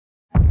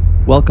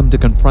Welcome to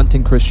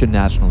Confronting Christian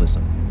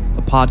Nationalism,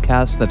 a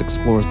podcast that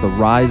explores the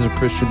rise of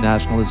Christian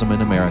nationalism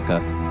in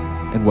America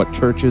and what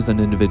churches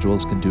and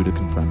individuals can do to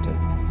confront it.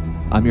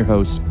 I'm your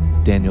host,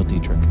 Daniel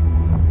Dietrich.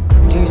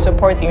 Do you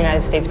support the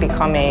United States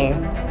becoming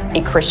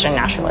a Christian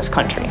nationalist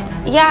country?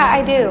 Yeah,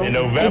 I do. In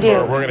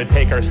November, we're going to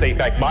take our state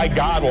back. My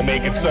God will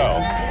make it so.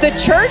 The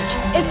church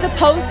is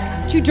supposed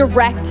to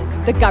direct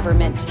the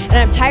government. And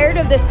I'm tired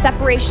of this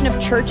separation of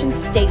church and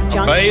state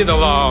junk. Obey the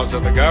laws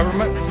of the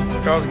government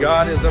because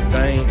God is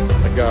obeying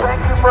the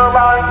government. Thank you for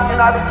allowing the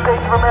United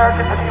States of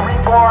America to be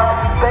reborn.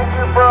 Thank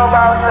you for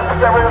allowing us to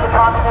get rid of the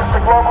communists,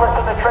 the globalists,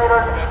 and the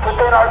traitors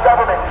within our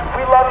government.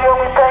 We love you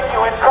and we thank you.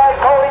 In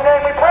Christ's holy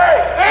name we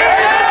pray.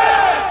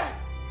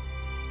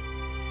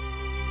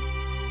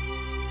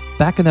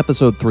 Back in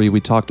episode 3,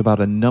 we talked about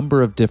a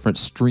number of different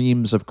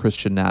streams of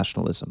Christian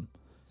nationalism.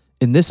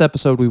 In this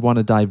episode, we want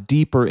to dive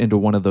deeper into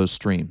one of those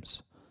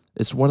streams.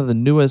 It's one of the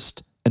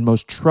newest and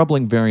most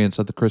troubling variants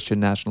of the Christian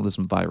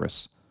nationalism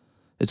virus.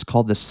 It's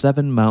called the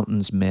Seven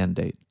Mountains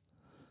Mandate.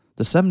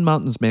 The Seven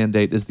Mountains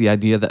Mandate is the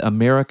idea that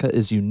America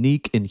is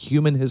unique in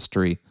human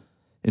history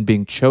in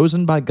being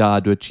chosen by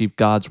God to achieve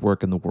God's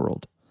work in the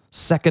world,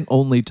 second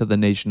only to the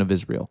nation of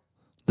Israel.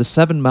 The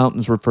Seven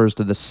Mountains refers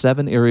to the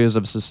 7 areas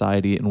of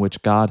society in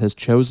which God has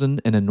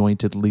chosen and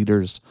anointed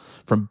leaders,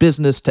 from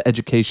business to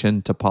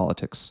education to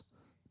politics.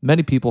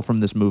 Many people from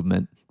this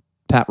movement,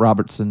 Pat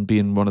Robertson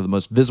being one of the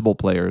most visible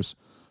players,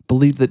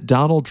 believed that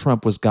Donald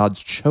Trump was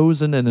God's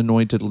chosen and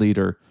anointed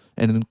leader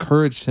and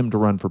encouraged him to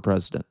run for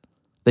president.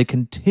 They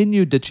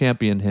continued to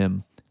champion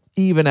him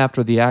even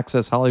after the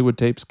Access Hollywood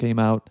tapes came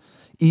out,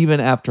 even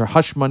after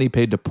hush money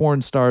paid to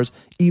porn stars,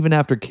 even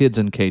after kids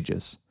in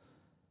cages.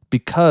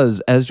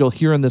 Because, as you'll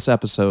hear in this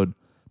episode,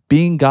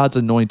 being God's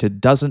anointed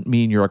doesn't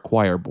mean you're a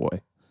choir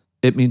boy.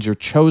 It means you're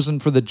chosen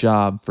for the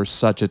job for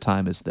such a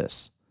time as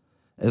this.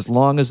 As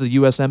long as the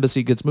U.S.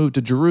 Embassy gets moved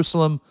to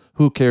Jerusalem,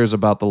 who cares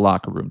about the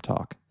locker room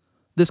talk?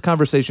 This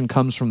conversation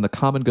comes from the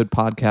Common Good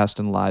podcast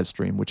and live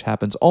stream, which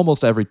happens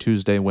almost every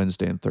Tuesday,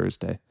 Wednesday, and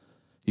Thursday.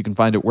 You can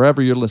find it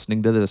wherever you're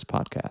listening to this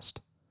podcast.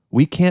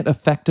 We can't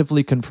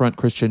effectively confront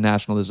Christian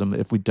nationalism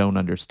if we don't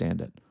understand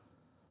it.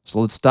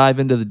 So let's dive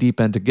into the deep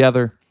end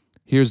together.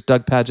 Here's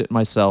Doug Pagitt and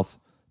myself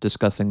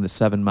discussing the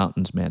Seven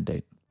Mountains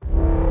Mandate.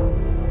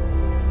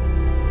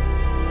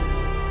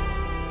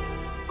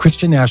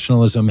 Christian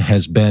nationalism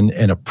has been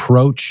an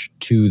approach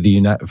to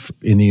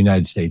in the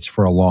United States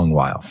for a long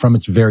while, from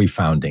its very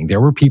founding.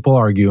 There were people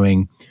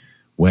arguing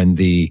when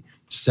the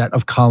set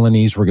of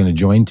colonies were going to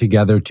join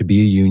together to be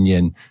a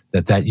union,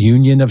 that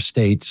union of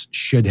states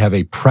should have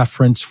a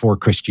preference for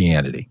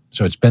Christianity.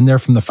 So it's been there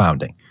from the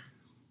founding.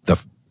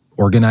 The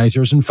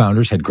organizers and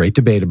founders had great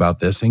debate about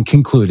this and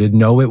concluded,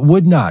 no, it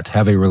would not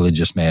have a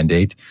religious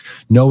mandate.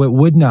 No, it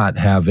would not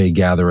have a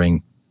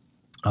gathering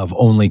of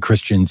only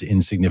Christians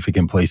in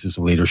significant places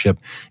of leadership.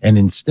 And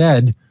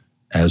instead,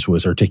 as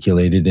was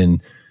articulated in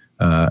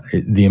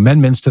the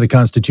amendments to the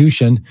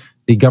Constitution,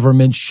 the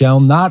government shall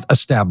not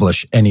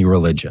establish any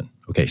religion.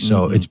 Okay,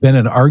 so It's been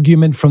an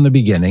argument from the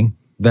beginning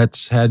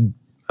that's had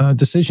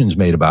decisions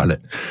made about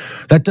it.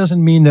 That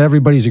doesn't mean that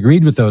everybody's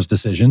agreed with those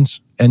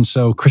decisions. And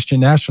so Christian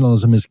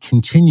nationalism has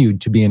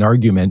continued to be an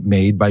argument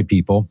made by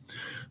people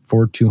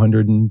for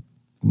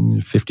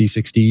 250,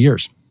 60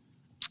 years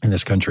in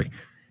this country.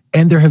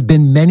 And there have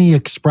been many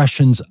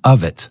expressions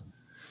of it.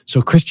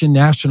 So Christian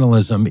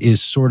nationalism is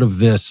sort of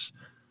this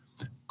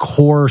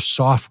core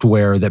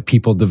software that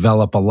people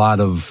develop a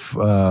lot of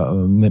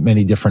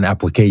many different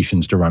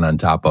applications to run on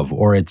top of,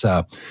 or it's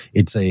a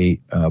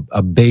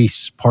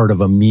base part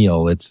of a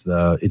meal. It's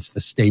the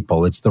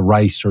staple. It's the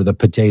rice or the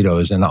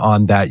potatoes, and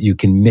on that you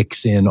can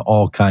mix in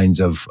all kinds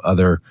of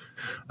other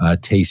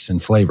tastes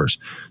and flavors.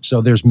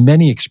 So there's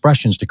many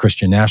expressions to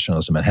Christian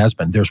nationalism. It has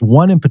been. There's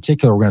one in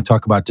particular we're going to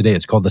talk about today.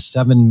 It's called the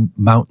Seven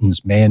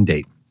Mountains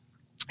Mandate.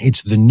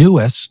 It's the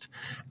newest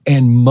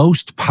and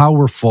most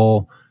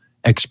powerful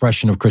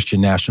expression of Christian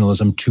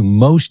nationalism to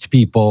most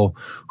people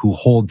who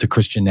hold to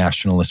Christian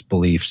nationalist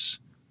beliefs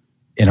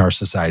in our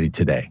society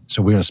today.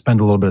 So we're going to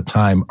spend a little bit of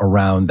time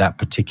around that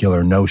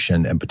particular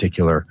notion and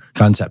particular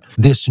concept.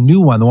 This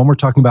new one, the one we're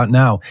talking about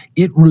now,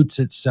 it roots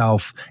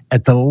itself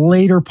at the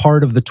later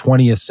part of the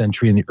 20th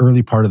century and the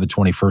early part of the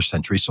 21st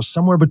century. So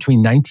somewhere between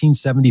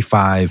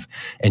 1975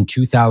 and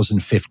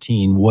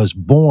 2015 was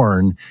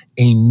born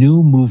a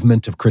new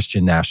movement of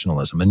Christian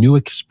nationalism, a new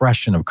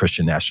expression of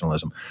Christian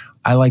nationalism.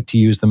 I like to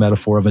use the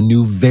metaphor of a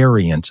new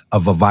variant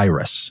of a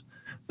virus.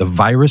 The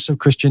virus of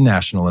Christian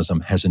nationalism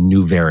has a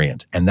new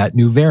variant, and that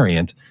new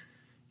variant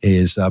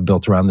is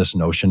built around this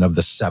notion of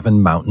the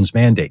Seven Mountains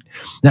Mandate.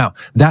 Now,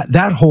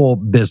 that whole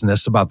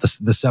business about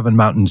the Seven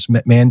Mountains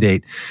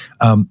Mandate,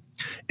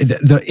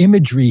 the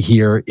imagery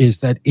here is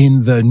that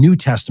in the New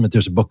Testament,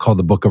 there's a book called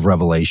the Book of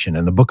Revelation.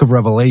 And the Book of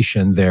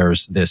Revelation,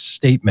 there's this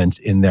statement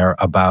in there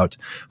about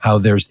how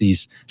there's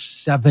these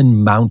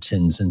 7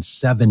 mountains and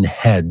 7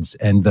 heads,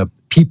 and the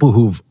people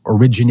who've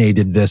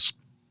originated this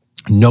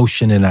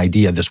notion and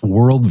idea, this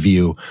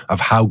worldview of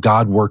how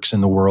God works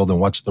in the world and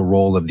what's the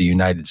role of the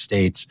United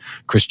States,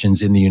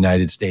 Christians in the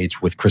United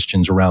States with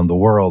Christians around the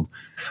world,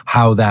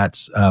 how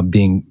that's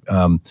being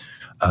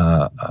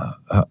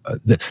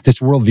this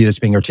worldview that's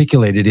being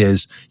articulated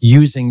is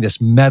using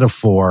this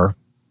metaphor.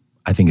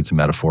 I think it's a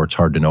metaphor. It's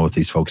hard to know with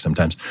these folks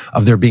sometimes,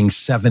 of there being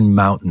 7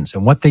 mountains.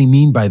 And what they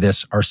mean by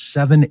this are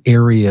 7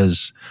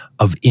 areas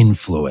of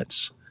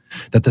influence.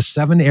 That the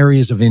 7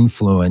 areas of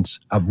influence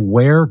of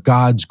where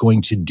God's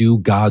going to do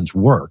God's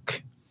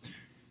work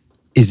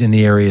is in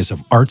the areas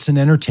of arts and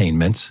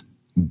entertainment,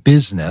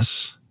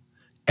 business,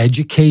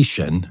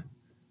 education,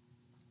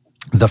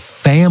 the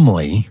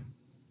family,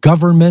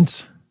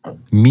 government,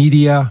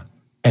 media,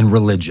 and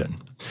religion.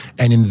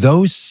 And in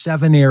those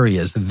 7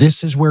 areas,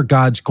 this is where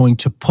God's going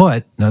to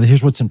put, now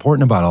here's what's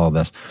important about all of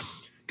this.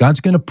 God's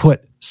going to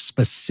put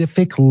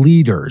specific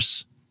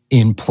leaders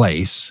in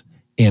place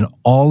in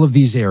all of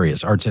these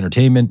areas, arts,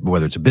 entertainment,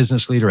 whether it's a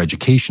business leader,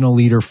 educational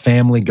leader,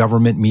 family,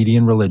 government, media,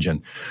 and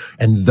religion.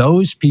 And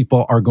those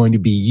people are going to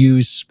be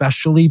used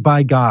specially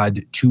by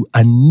God to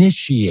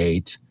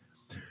initiate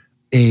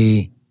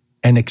an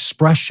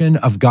expression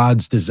of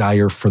God's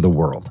desire for the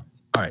world.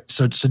 All right,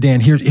 so Dan,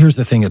 here's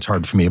the thing that's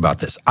hard for me about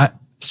this.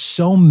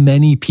 So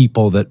many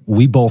people that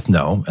we both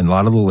know, and a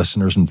lot of the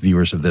listeners and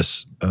viewers of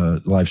this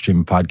live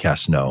stream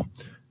podcast know,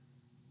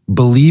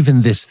 believe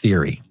in this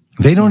theory.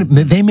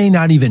 They may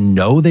not even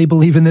know they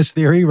believe in this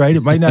theory, right?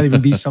 It might not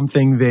even be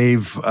something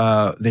they've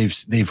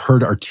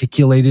heard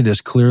articulated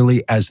as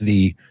clearly as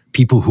the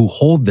people who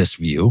hold this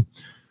view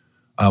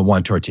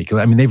want to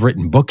articulate. I mean, they've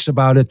written books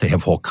about it. They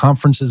have whole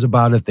conferences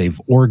about it. They've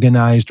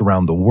organized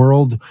around the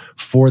world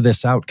for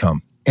this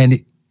outcome.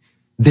 And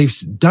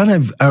they've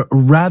done a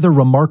rather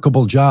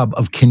remarkable job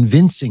of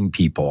convincing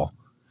people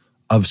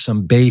of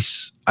some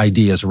base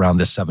ideas around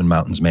this 7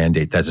 mountains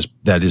mandate.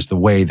 That is the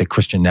way that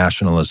Christian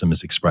nationalism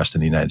is expressed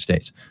in the United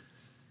States.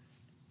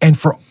 And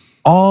for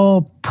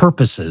all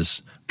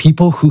purposes,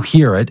 people who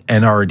hear it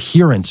and are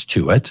adherents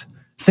to it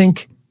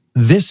think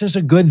this is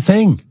a good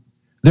thing.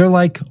 They're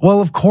like,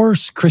 well, of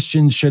course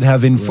Christians should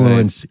have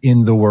influence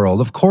in the world.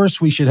 Of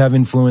course we should have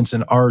influence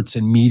in arts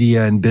and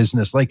media and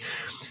business.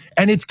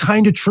 And it's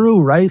kind of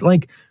true, right?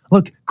 Like,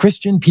 look,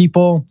 Christian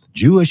people,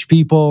 Jewish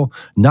people,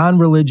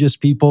 non-religious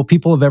people,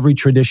 people of every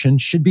tradition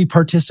should be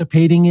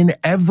participating in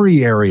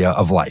every area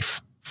of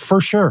life, for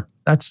sure.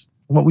 That's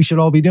what we should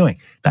all be doing.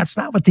 That's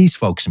not what these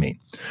folks mean.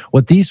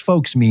 What these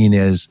folks mean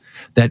is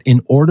that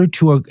in order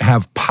to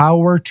have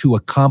power to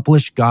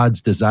accomplish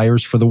God's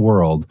desires for the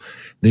world,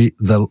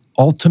 the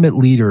ultimate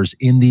leaders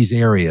in these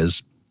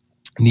areas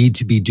need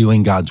to be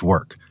doing God's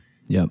work.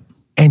 Yep.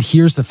 And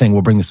here's the thing,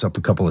 we'll bring this up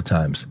a couple of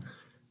times.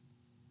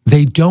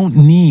 They don't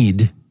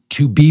need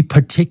to be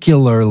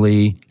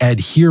particularly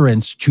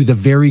adherents to the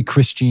very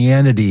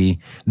Christianity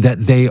that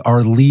they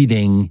are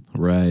leading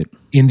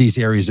in these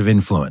areas of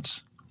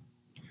influence.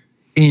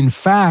 In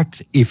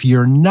fact, if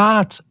you're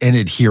not an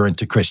adherent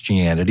to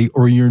Christianity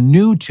or you're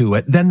new to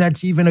it, then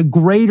that's even a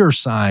greater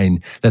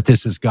sign that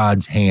this is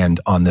God's hand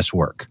on this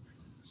work.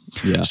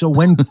 Yeah. So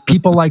when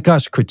people like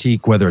us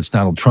critique whether it's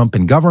Donald Trump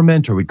in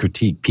government, or we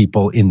critique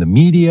people in the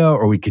media,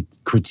 or we could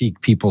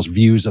critique people's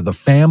views of the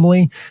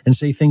family and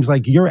say things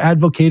like, you're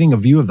advocating a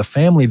view of the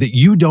family that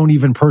you don't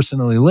even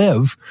personally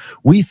live,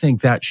 we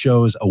think that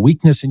shows a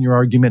weakness in your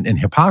argument and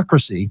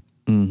hypocrisy.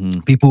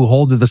 Mm-hmm. People who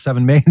hold to the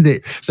 7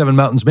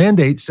 mountains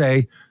mandate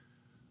say,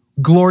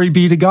 glory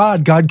be to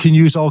God. God can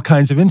use all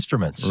kinds of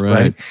instruments,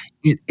 right?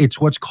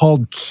 It's what's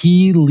called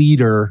key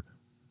leader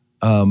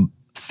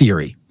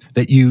theory.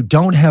 That you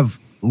don't have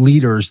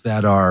leaders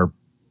that are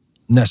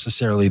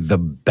necessarily the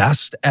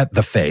best at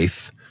the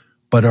faith,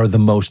 but are the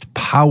most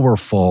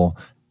powerful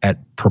at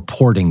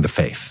purporting the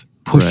faith,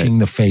 pushing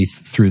the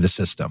faith through the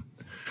system,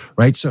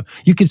 right? So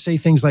you could say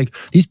things like,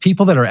 these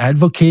people that are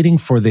advocating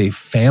for the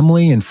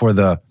family and for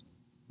the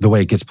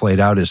way it gets played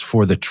out is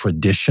for the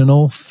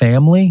traditional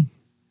family.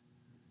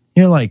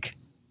 You're like,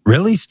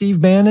 really,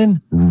 Steve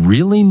Bannon?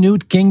 Really,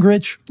 Newt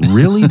Gingrich?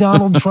 Really,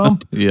 Donald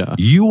Trump? Yeah.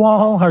 You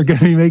all are going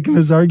to be making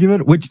this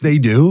argument, which they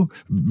do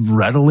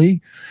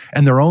readily,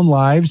 and their own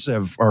lives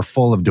are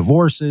full of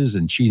divorces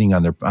and cheating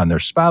on their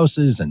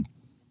spouses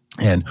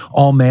and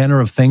all manner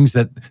of things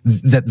that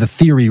the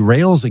theory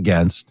rails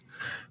against.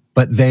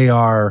 But they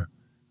are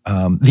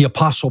the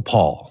Apostle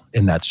Paul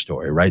in that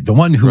story, right? The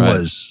one who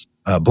was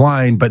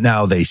blind, but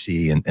now they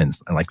see and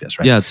like this,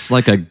 right? Yeah, it's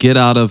like a get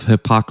out of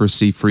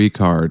hypocrisy free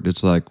card.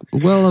 It's like,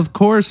 well, of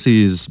course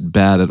he's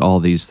bad at all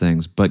these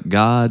things, but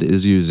God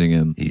is using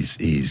him.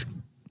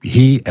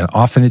 He, and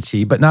often it's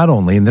he, but not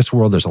only. In this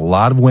world, there's a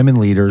lot of women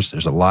leaders.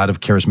 There's a lot of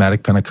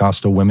charismatic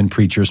Pentecostal women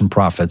preachers and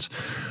prophets.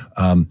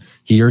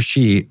 He or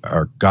she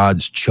are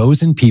God's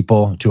chosen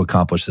people to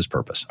accomplish this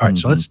purpose. All right,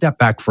 so let's step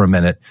back for a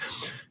minute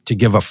to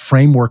give a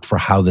framework for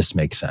how this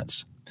makes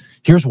sense.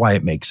 Here's why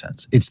it makes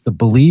sense. It's the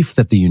belief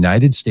that the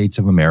United States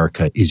of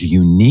America is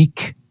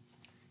unique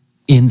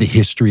in the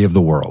history of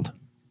the world.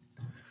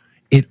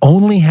 It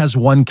only has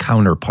one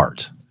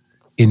counterpart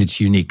in its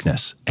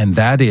uniqueness, and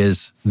that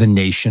is the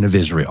nation of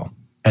Israel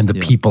and the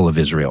people of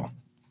Israel.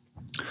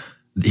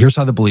 here's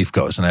how the belief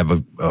goes. And I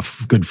have a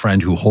good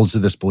friend who holds to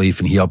this belief,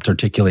 and he helped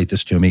articulate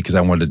this to me because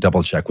I wanted to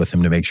double check with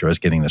him to make sure I was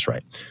getting this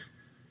right.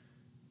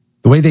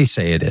 The way they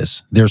say it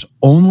is, there's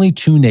only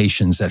two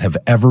nations that have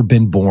ever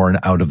been born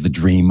out of the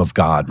dream of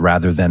God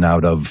rather than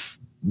out of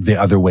the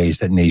other ways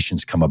that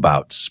nations come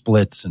about,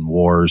 splits and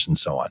wars and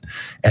so on.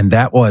 And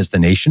that was the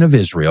nation of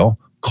Israel,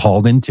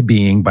 called into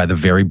being by the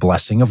very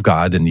blessing of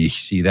God, and you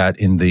see that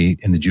in the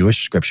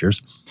Jewish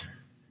scriptures,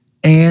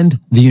 and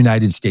the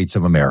United States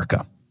of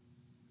America.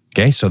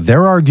 Okay, so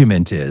their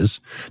argument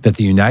is that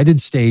the United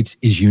States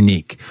is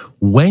unique.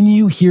 When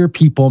you hear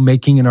people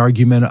making an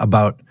argument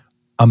about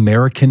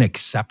American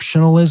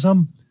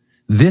exceptionalism,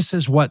 this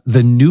is what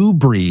the new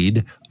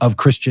breed of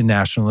Christian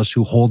nationalists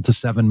who hold the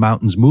Seven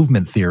Mountains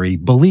movement theory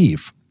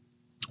believe.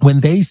 When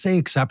they say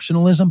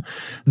exceptionalism,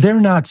 they're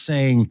not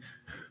saying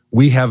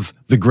we have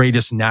the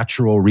greatest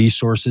natural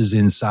resources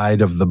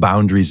inside of the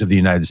boundaries of the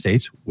United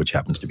States, which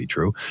happens to be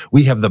true.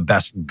 We have the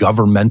best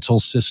governmental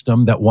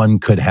system that one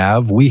could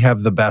have. We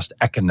have the best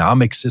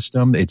economic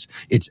system. It's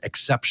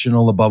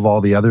exceptional above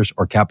all the others.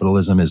 Or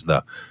capitalism is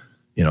the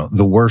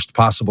worst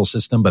possible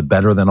system, but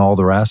better than all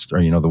the rest,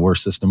 or, the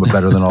worst system, but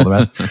better than all the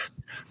rest.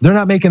 They're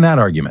not making that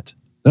argument.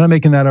 They're not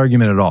making that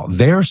argument at all.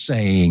 They're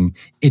saying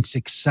it's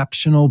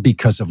exceptional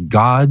because of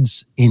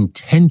God's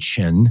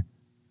intention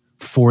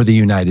for the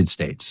United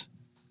States.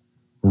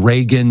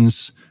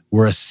 Reagan's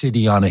 "we're a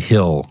city on a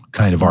hill"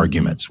 kind of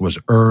arguments was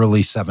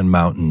early Seven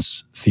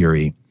Mountains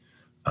theory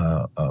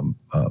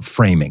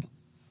framing.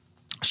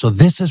 So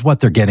this is what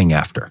they're getting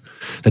after,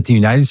 that the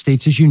United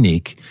States is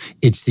unique.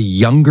 It's the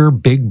younger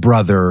big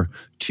brother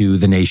to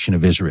the nation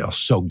of Israel.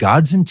 So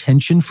God's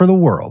intention for the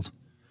world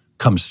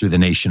comes through the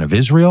nation of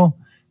Israel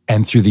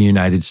and through the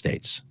United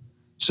States.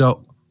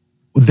 So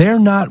they're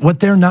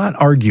not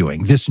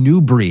arguing, this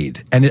new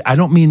breed, and I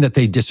don't mean that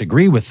they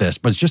disagree with this,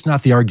 but it's just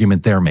not the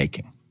argument they're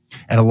making.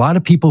 And a lot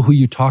of people who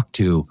you talk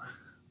to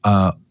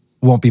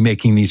won't be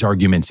making these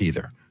arguments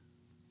either.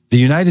 The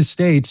United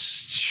States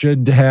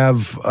should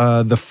have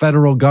the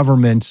federal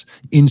government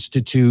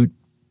institute,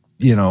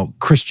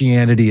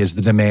 Christianity as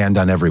the demand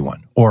on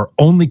everyone, or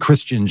only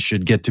Christians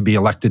should get to be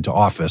elected to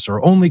office,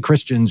 or only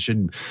Christians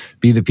should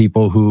be the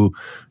people who,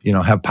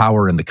 have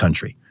power in the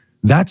country.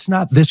 That's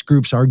not this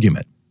group's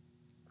argument.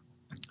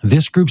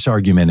 This group's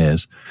argument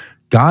is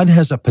God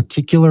has a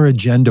particular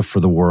agenda for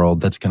the world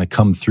that's going to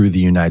come through the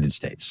United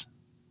States.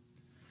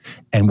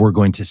 And we're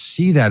going to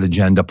see that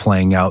agenda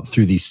playing out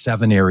through these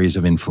 7 areas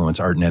of influence: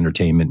 art and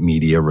entertainment,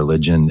 media,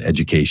 religion,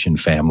 education,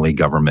 family,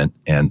 government,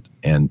 and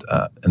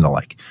the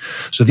like.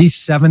 So these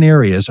 7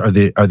 areas are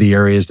the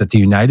areas that the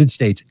United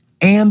States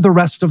and the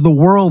rest of the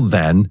world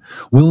then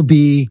will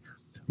be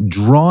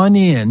drawn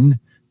in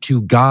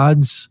to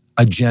God's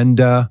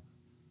agenda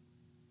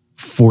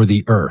for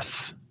the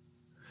earth.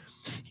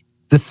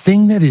 The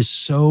thing that is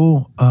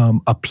so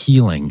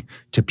appealing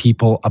to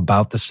people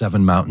about the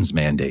Seven Mountains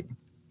Mandate,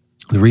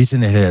 the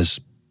reason it has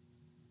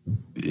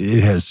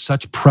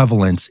such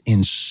prevalence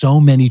in so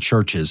many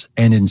churches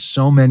and in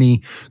so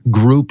many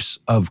groups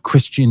of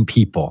Christian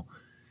people,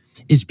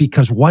 is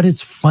because what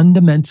it's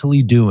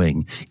fundamentally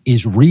doing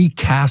is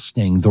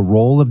recasting the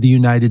role of the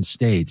United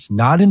States,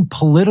 not in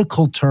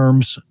political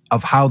terms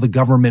of how the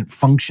government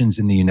functions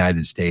in the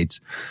United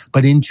States,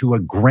 but into a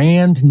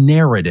grand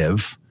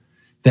narrative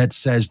that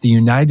says the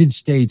United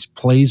States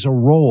plays a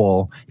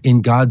role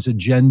in God's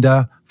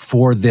agenda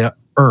for the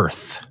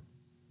earth,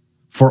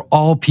 for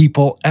all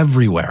people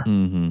everywhere.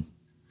 Mm-hmm.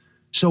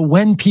 So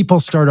when people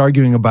start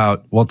arguing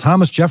about, well,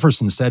 Thomas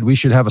Jefferson said we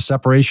should have a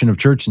separation of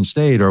church and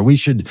state, or we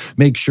should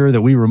make sure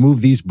that we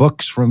remove these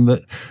books from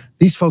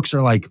these folks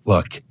are like,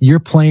 look, you're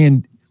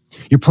playing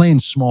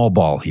small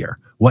ball here.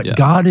 What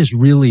God is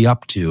really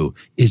up to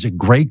is a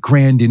great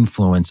grand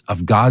influence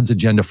of God's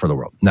agenda for the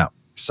world. Now,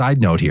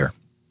 side note here,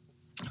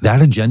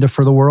 that agenda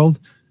for the world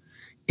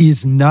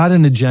is not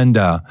an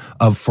agenda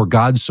of "for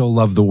God so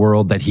loved the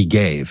world that he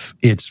gave."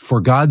 It's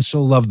 "for God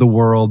so loved the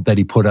world that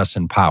he put us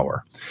in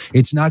power."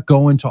 It's not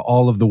go into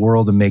all of the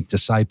world and make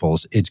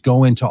disciples. It's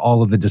go into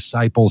all of the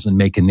disciples and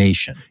make a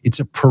nation. It's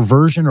a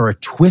perversion or a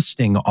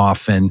twisting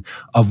often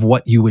of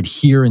what you would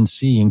hear and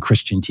see in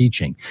Christian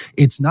teaching.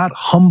 It's not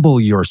humble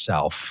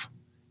yourself.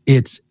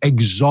 It's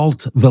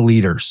exalt the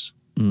leaders.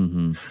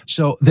 Mm-hmm.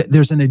 So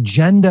there's an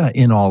agenda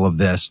in all of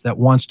this that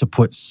wants to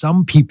put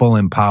some people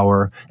in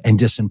power and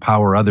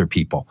disempower other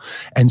people.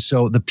 And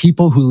so the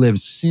people who live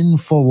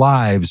sinful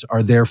lives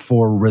are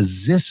therefore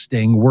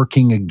resisting,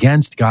 working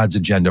against God's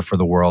agenda for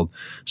the world.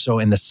 So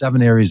in the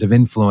 7 areas of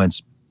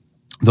influence,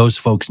 those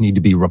folks need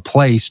to be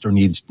replaced or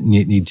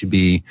need to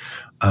be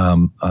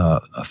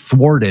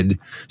thwarted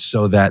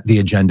so that the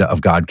agenda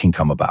of God can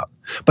come about.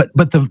 But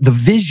the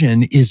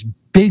vision is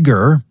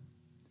bigger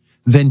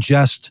than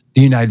just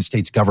the United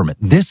States government.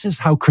 This is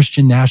how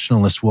Christian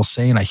nationalists will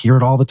say, and I hear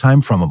it all the time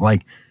from them,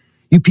 like,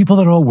 you people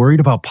that are all worried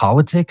about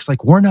politics,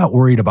 like, we're not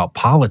worried about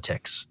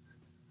politics.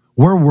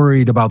 We're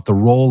worried about the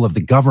role of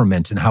the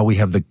government and how we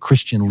have the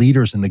Christian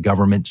leaders in the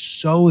government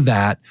so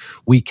that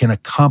we can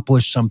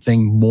accomplish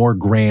something more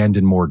grand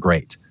and more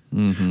great.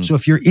 So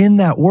if you're in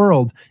that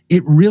world,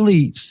 it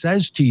really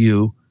says to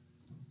you,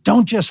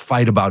 don't just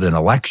fight about an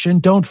election.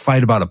 Don't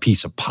fight about a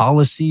piece of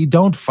policy.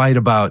 Don't fight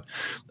about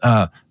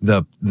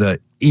the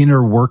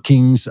inner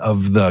workings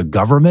of the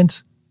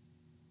government.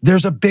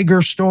 There's a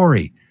bigger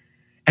story.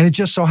 And it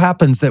just so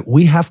happens that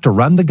we have to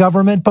run the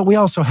government, but we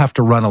also have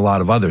to run a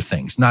lot of other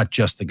things, not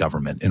just the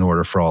government, in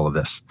order for all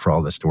this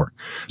to work.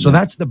 So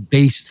that's the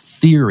base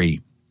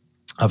theory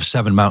of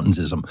Seven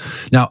Mountainsism.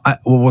 Now,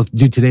 what we'll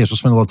do today is we'll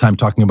spend a little time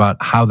talking about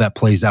how that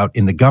plays out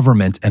in the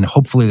government, and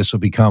hopefully this will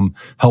become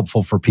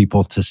helpful for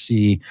people to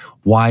see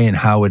why and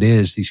how it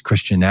is these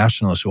Christian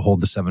nationalists who hold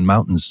the Seven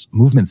Mountains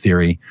movement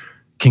theory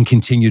can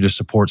continue to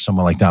support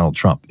someone like Donald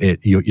Trump.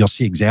 You'll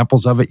see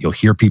examples of it. You'll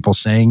hear people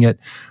saying it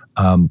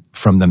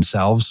from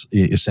themselves,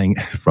 saying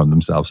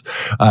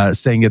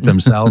it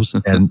themselves,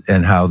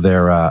 and how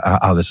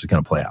how this is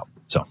going to play out.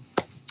 So.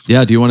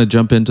 Yeah, do you want to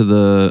jump into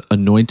the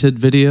anointed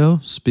video?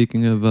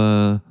 Speaking of,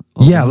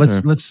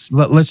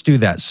 let's do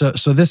that.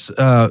 So this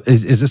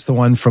is this the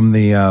one from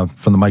the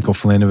Michael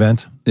Flynn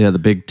event? Yeah, the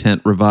big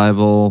tent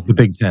revival. The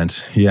big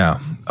tent, yeah.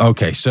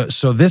 Okay,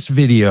 so this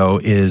video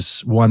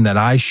is one that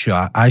I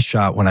shot. I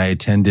shot when I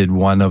attended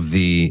one of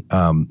the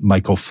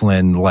Michael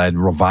Flynn led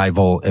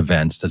revival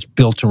events that's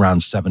built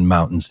around Seven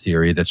Mountains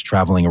theory that's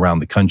traveling around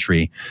the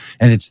country,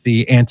 and it's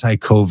the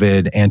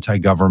anti-COVID,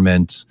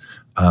 anti-government.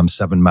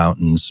 Seven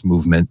Mountains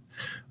movement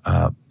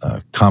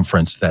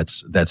conference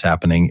that's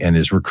happening and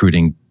is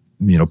recruiting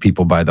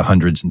people by the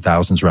hundreds and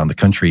thousands around the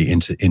country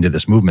into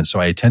this movement. So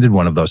I attended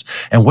one of those,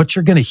 and what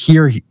you're going to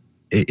hear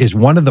is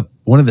one of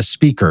the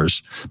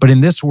speakers. But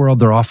in this world,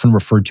 they're often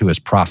referred to as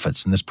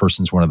prophets, and this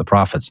person's one of the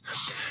prophets.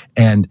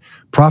 And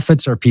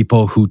prophets are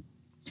people who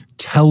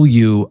tell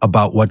you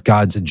about what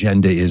God's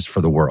agenda is for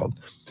the world.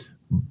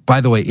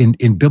 By the way,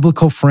 in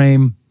biblical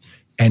frame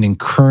and in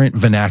current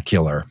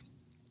vernacular,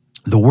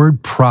 the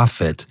word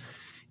prophet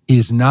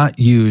is not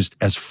used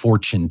as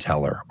fortune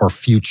teller or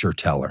future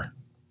teller,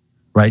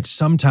 right?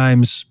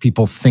 Sometimes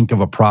people think of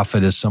a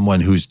prophet as someone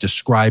who's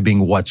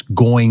describing what's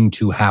going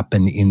to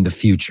happen in the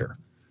future.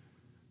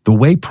 The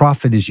way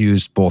prophet is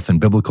used both in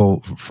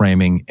biblical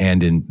framing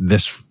and in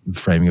this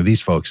framing of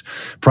these folks,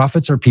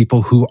 prophets are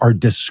people who are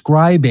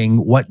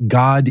describing what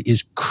God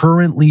is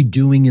currently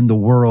doing in the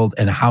world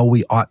and how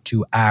we ought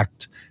to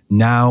act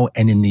now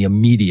and in the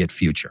immediate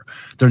future.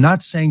 They're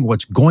not saying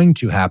what's going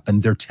to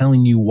happen, they're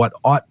telling you what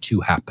ought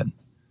to happen.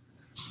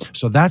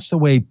 So that's the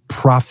way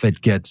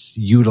prophet gets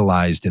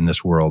utilized in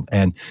this world,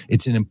 and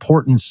it's an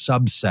important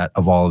subset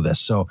of all of this.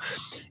 So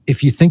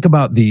if you think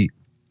about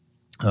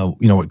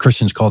what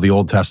Christians call the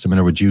Old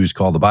Testament or what Jews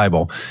call the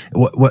Bible,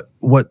 what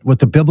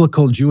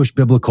the Jewish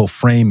biblical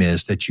frame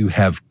is that you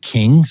have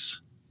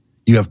kings,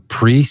 you have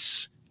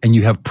priests, and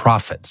you have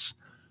prophets.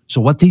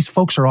 So what these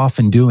folks are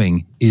often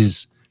doing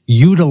is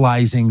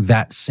utilizing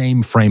that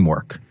same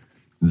framework.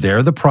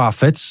 They're the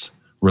prophets,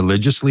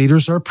 religious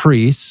leaders are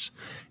priests,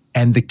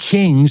 and the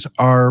kings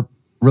are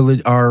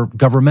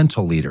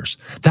governmental leaders.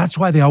 That's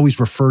why they always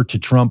refer to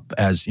Trump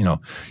as,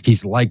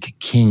 he's like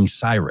King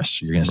Cyrus.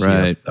 You're going to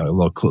see a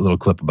little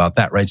clip about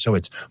that, right? So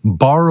it's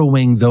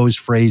borrowing those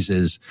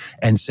phrases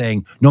and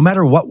saying, no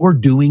matter what we're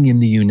doing in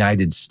the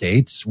United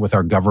States with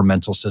our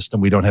governmental system,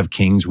 we don't have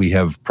kings, we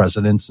have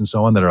presidents and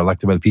so on that are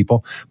elected by the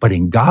people. But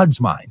in God's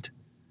mind,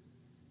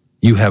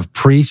 you have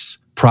priests,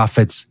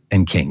 prophets,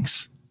 and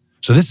kings.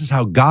 So this is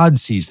how God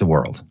sees the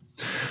world.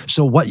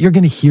 So what you're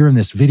going to hear in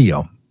this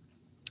video,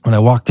 when I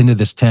walked into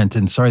this tent,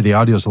 and sorry, the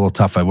audio is a little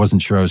tough. I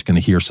wasn't sure I was going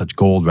to hear such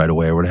gold right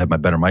away. I would have had my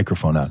better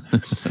microphone on.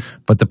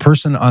 But the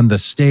person on the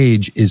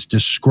stage is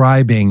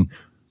describing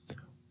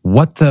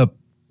what the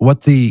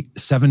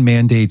Seven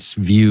Mandates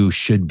view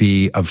should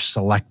be of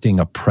selecting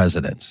a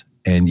president,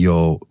 and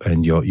you'll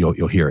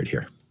hear it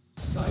here.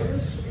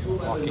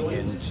 Walking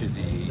into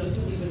the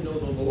doesn't even know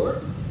the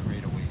Lord.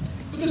 Great awakening.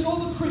 Because all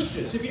the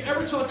Christians, if you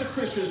ever talk to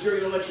Christians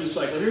during an election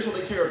cycle, here's what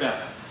they care about.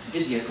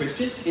 Is he a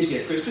Christian? Is he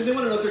a Christian? They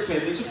want to know if their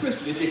candidate's a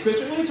Christian. Is he a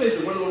Christian? Let me tell you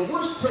something. One of the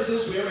worst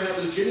presidents we ever had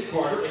was Jimmy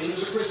Carter, and he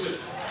was a Christian.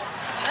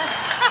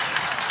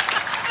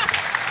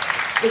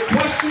 The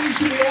question you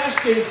should be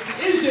asking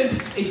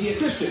isn't, is he a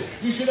Christian?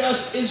 You should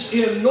ask, is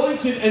he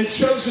anointed and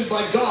chosen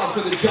by God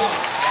for the job?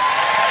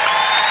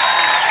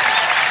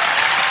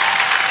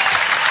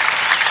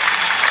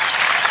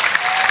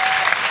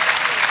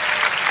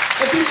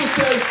 And people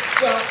say,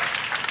 well,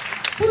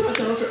 what about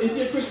Donald Trump? Is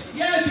he a Christian?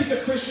 Yes, he's a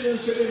Christian, and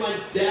certainly my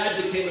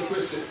dad became a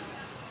Christian.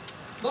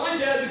 My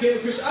dad became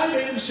a Christian. I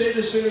made him say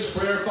the sinner's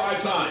prayer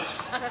 5 times.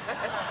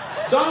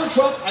 Donald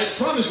Trump, I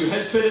promise you,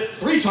 has said it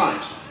 3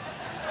 times.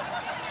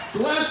 The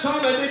last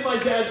time I made my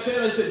dad say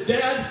it, I said,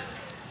 Dad,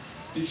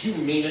 did you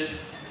mean it?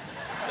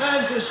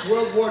 And this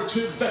World War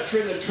II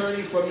veteran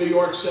attorney from New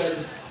York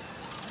said,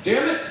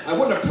 damn it, I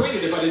wouldn't have prayed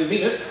it if I didn't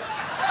mean it.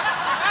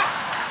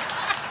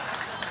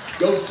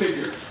 Go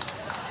figure.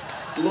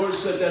 The Lord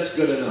said that's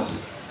good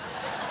enough.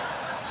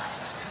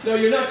 Now,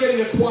 you're not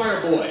getting a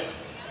choir boy,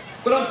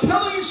 but I'm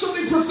telling you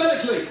something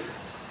prophetically.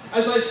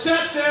 As I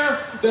sat there,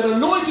 that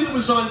anointing that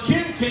was on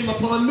Kim came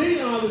upon me,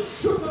 and I was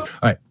shook up.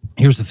 All right.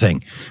 here's the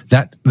thing.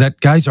 That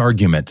guy's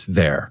argument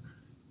there,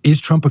 is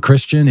Trump a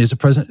Christian? Is a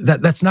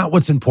president? That's not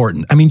what's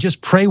important. I mean,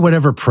 just pray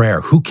whatever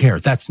prayer. Who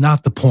cares? That's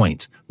not the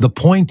point. The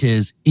point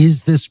is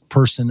this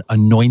person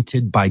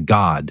anointed by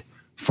God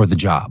for the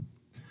job?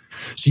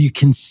 So you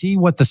can see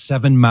what the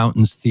Seven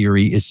Mountains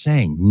theory is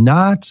saying.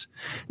 Not,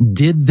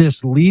 did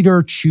this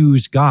leader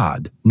choose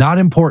God? Not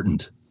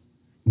important.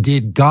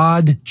 Did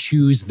God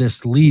choose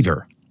this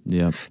leader?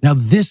 Yeah. Now,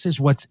 this is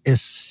what's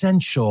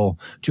essential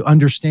to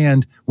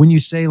understand when you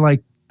say,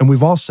 like, and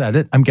we've all said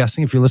it. I'm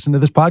guessing if you're listening to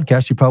this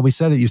podcast, you probably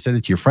said it. You've said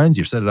it to your friends.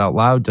 You've said it out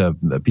loud to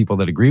the people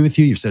that agree with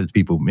you. You've said it to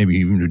people maybe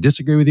even who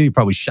disagree with you. You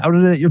probably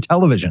shouted it at your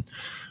television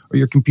or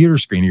your computer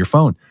screen or your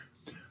phone.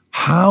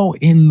 How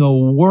in the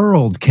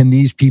world can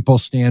these people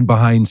stand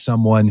behind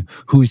someone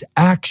whose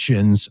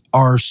actions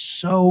are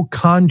so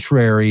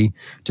contrary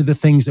to the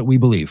things that we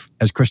believe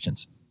as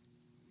Christians?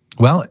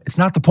 Well, it's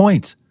not the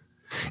point.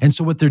 And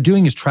so what they're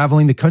doing is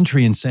traveling the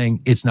country and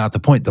saying, it's not the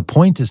point. The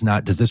point is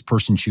not, does this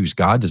person choose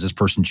God? Does this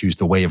person choose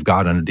the way of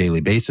God on a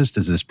daily basis?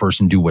 Does this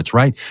person do what's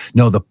right?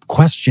 No, the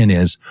question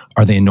is,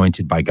 are they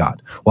anointed by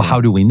God? Well, how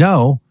do we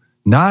know?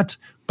 Not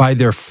by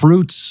their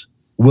fruits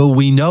will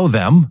we know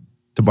them,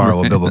 to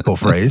borrow a biblical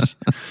phrase.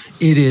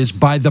 It is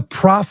by the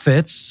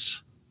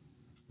prophets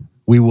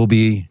we will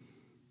be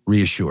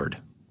reassured.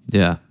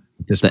 Yeah.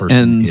 This the person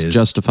ends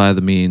justify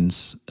the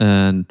means.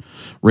 And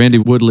Randy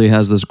Woodley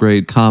has this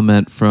great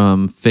comment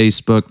from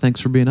Facebook. Thanks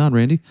for being on,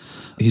 Randy.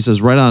 He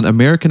says, right on,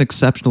 American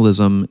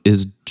exceptionalism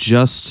is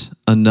just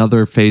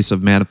another face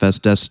of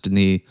manifest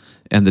destiny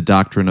and the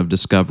doctrine of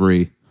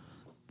discovery.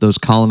 Those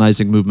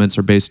colonizing movements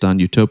are based on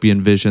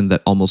utopian vision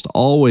that almost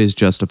always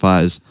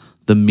justifies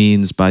the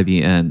means by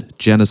the end.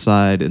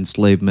 Genocide,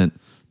 enslavement,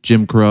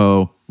 Jim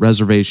Crow,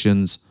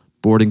 reservations,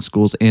 boarding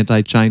schools,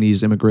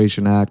 anti-Chinese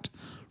Immigration Act,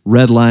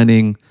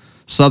 redlining,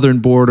 Southern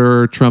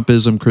border,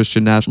 Trumpism,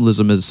 Christian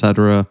nationalism,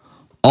 etc.,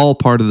 all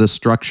part of this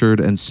structured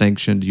and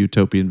sanctioned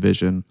utopian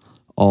vision,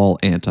 all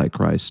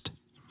antichrist.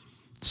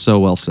 So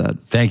well said.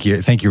 Thank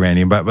you,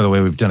 Randy. And by the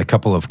way, we've done a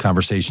couple of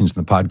conversations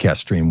in the podcast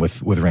stream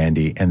with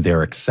Randy, and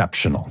they're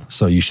exceptional.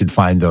 So you should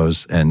find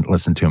those and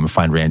listen to him and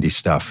find Randy's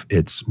stuff.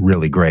 It's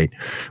really great.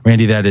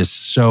 Randy, that is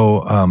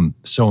so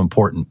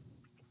important.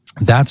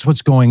 That's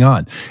what's going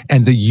on.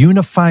 And the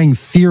unifying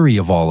theory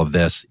of all of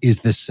this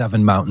is this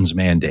Seven Mountains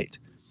mandate.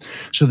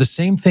 So the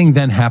same thing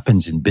then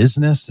happens in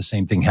business. The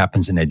same thing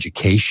happens in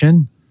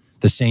education.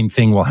 The same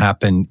thing will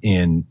happen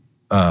in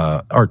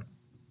art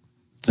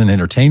and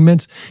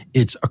entertainment.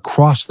 It's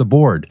across the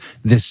board.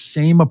 This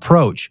same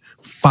approach.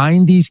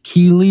 Find these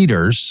key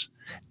leaders,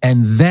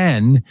 and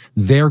then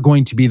they're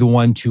going to be the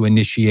one to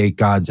initiate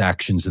God's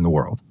actions in the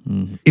world.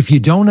 Mm-hmm. If you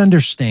don't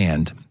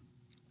understand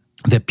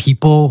that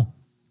people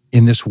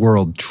in this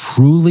world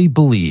truly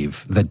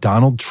believe that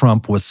Donald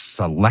Trump was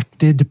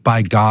selected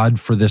by God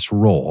for this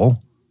role,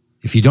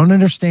 if you don't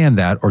understand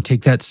that or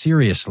take that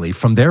seriously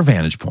from their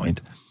vantage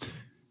point,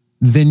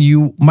 then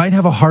you might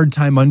have a hard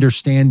time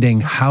understanding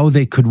how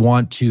they could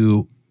want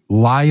to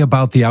lie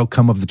about the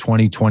outcome of the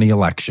 2020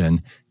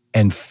 election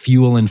and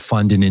fuel and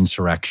fund an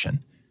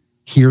insurrection.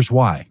 Here's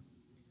why.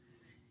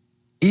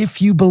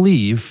 If you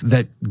believe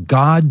that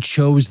God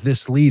chose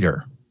this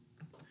leader,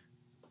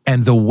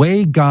 and the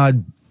way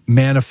God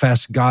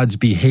manifests God's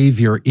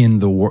behavior in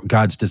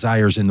God's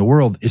desires in the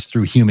world is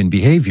through human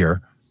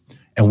behavior,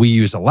 and we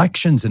use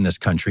elections in this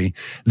country,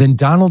 then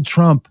Donald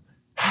Trump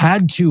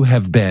had to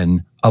have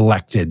been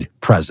elected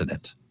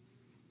president,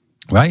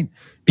 right?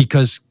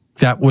 Because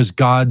that was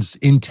God's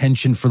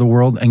intention for the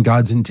world, and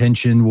God's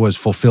intention was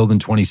fulfilled in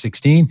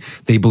 2016.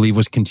 They believe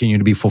was continuing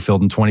to be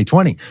fulfilled in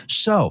 2020.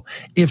 So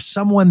if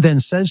someone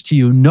then says to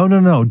you,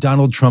 no,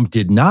 Donald Trump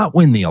did not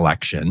win the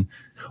election,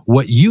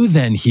 what you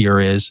then hear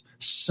is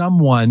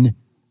someone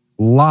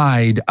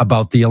lied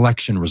about the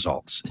election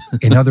results.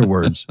 In other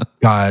words,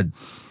 God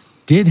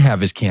did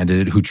have his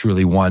candidate who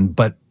truly won,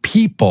 but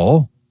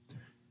people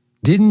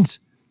didn't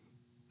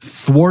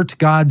thwart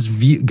God's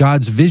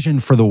vision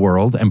for the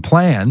world and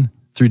plan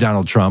through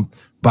Donald Trump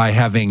by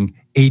having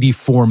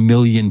 84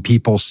 million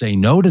people say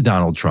no to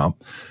Donald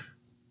Trump.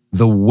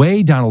 The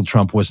way Donald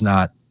Trump was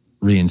not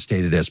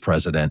reinstated as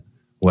president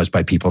was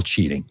by people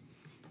cheating.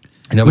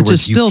 In other words,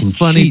 is still you can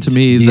funny cheat to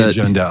me the that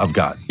agenda of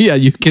God. Yeah,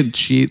 you can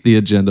cheat the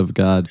agenda of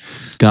God.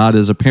 God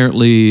is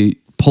apparently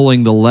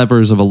pulling the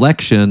levers of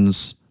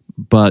elections,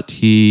 but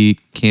he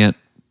can't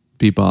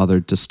be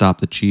bothered to stop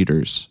the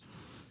cheaters.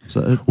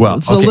 So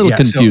it's a little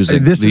confusing.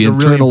 So this is a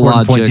really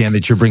important point, Dan,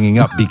 that you're bringing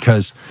up,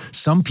 because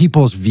some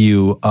people's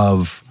view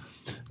of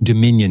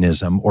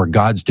dominionism or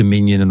God's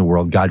dominion in the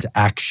world, God's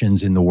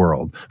actions in the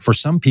world, for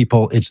some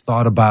people, it's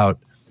thought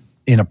about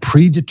in a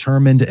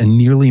predetermined and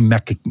nearly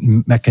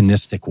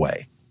mechanistic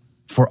way.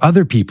 For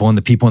other people, and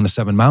the people in the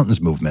Seven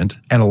Mountains movement,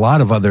 and a lot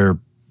of other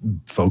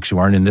folks who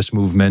aren't in this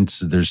movement,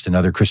 there's in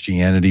other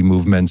Christianity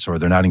movements, or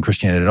they're not in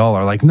Christianity at all,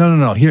 are like,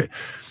 no. Here,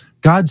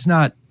 God's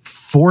not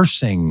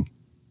forcing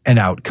an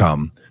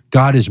outcome.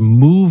 God is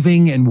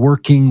moving and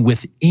working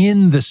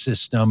within the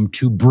system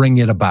to bring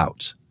it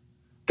about.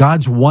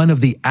 God's one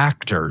of the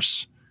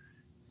actors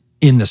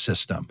in the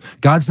system.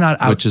 God's not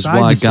outside Which is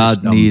why the God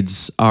system.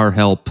 needs our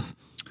help.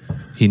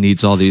 He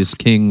needs all these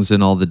kings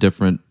and all the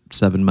different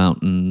 7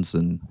 mountains,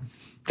 and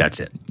That's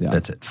it. Yeah.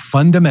 That's it.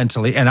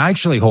 Fundamentally, and I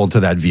actually hold to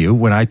that view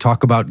when I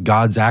talk about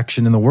God's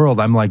action in the world.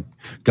 I'm like,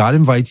 God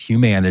invites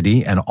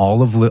humanity and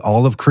all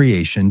of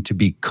creation to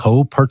be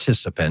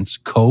co-participants,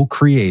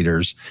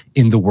 co-creators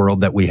in the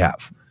world that we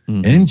have.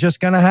 It ain't just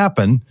going to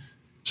happen.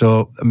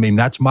 So, I mean,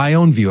 that's my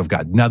own view of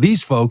God. Now,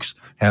 these folks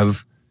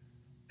have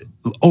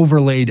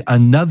overlaid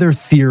another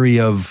theory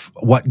of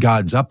what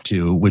God's up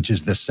to, which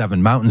is the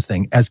 7 mountains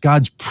thing, as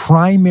God's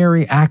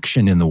primary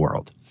action in the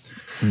world.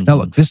 Now,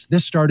 look, this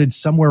started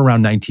somewhere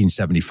around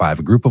 1975.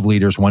 A group of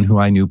leaders, one who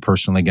I knew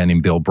personally, a guy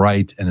named Bill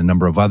Bright, and a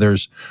number of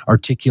others,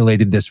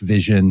 articulated this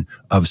vision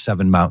of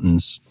 7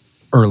 mountains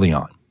early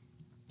on.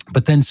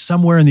 But then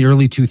somewhere in the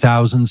early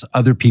 2000s,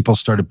 other people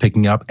started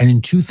picking up. And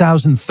in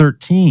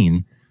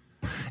 2013,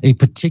 a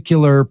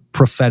particular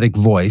prophetic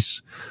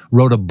voice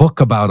wrote a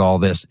book about all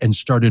this and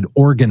started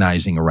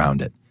organizing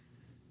around it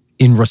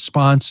in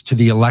response to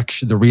the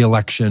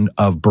re-election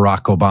of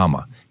Barack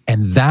Obama.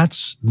 And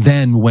that's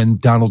then when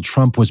Donald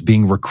Trump was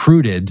being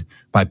recruited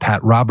by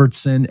Pat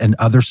Robertson and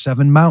other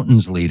 7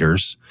 Mountains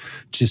leaders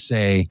to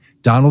say,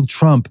 Donald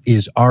Trump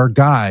is our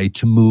guy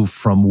to move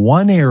from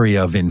one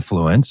area of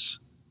influence,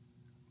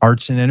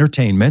 arts and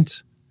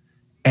entertainment,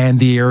 and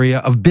the area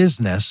of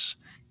business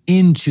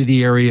into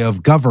the area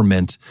of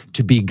government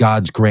to be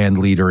God's grand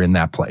leader in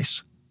that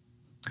place.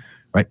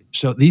 Right.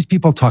 So these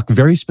people talk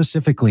very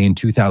specifically in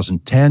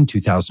 2010,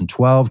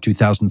 2012,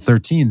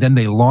 2013. Then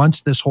they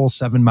launched this whole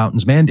 7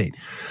 Mountains mandate.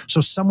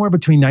 So somewhere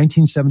between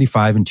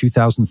 1975 and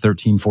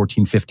 2013,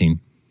 14, 15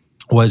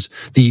 was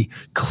the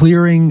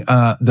clearing,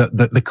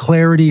 the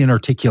clarity and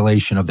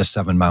articulation of the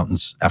 7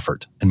 Mountains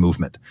effort and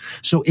movement.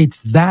 So it's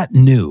that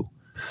new.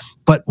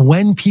 But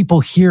when people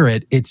hear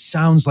it, it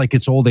sounds like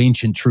it's old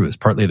ancient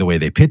truth, partly the way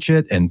they pitch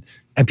it. And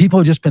people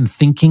have just been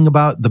thinking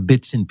about the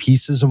bits and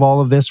pieces of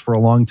all of this for a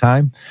long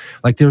time.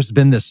 Like there's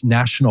been this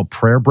national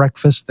prayer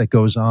breakfast that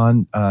goes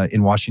on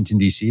in Washington,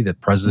 D.C.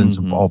 that presidents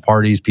of all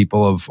parties,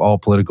 people of all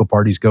political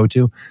parties go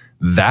to.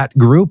 That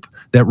group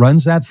that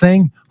runs that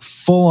thing,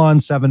 full on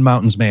 7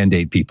 Mountains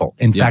mandate people.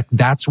 In fact,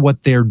 that's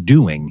what they're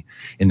doing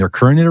in their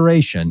current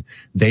iteration.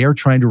 They are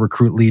trying to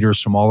recruit leaders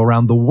from all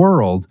around the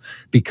world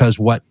because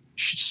what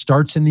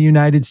starts in the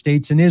United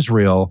States and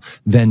Israel,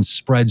 then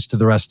spreads to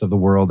the rest of the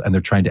world, and they're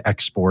trying to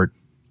export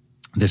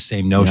this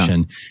same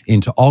notion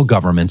into all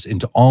governments,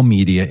 into all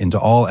media, into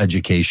all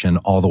education,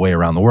 all the way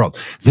around the world.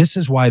 This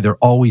is why they're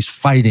always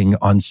fighting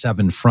on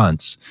 7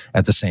 fronts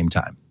at the same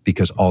time,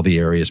 because all the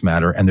areas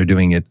matter, and they're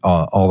doing it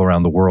all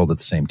around the world at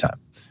the same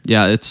time.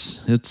 Yeah,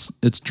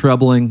 it's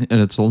troubling,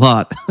 and it's a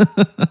lot.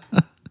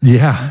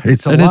 Yeah,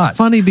 it's a lot. And it's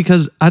funny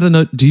because, I don't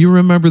know, do you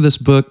remember this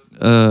book,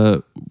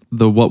 the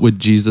What Would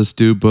Jesus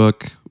Do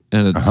book?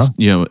 And it's,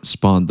 it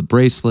spawned the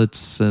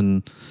bracelets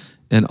and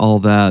all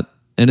that.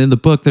 And in the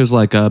book, there's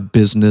like a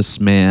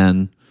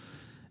businessman.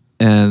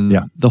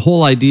 And the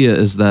whole idea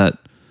is that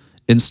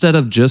instead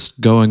of just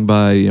going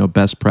by,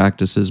 best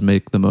practices,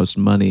 make the most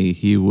money,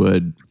 he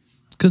would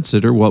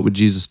consider what would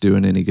Jesus do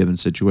in any given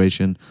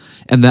situation.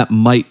 And that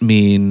might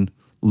mean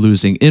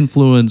losing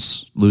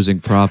influence, losing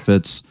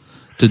profits,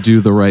 to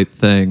do the right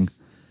thing.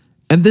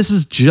 And this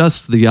is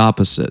just the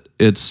opposite.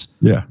 It's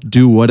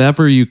do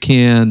whatever you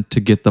can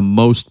to get the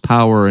most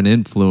power and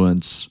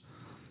influence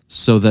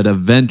so that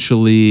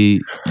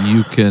eventually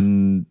you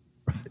can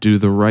do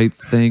the right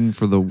thing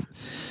for the...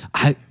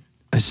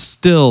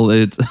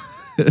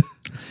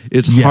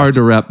 it's hard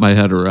to wrap my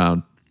head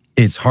around.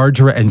 It's hard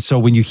to... And so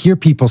when you hear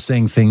people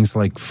saying things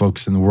like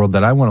folks in the world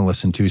that I want to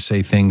listen to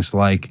say things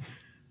like,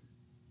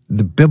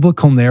 the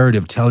biblical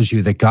narrative tells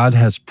you that God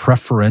has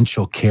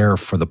preferential care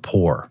for the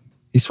poor.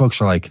 These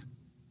folks are like,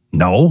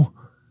 no,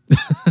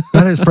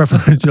 that is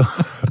preferential,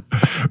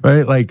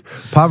 right? Like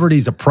poverty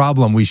is a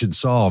problem we should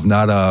solve,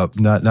 not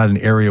an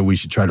area we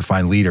should try to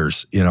find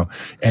leaders,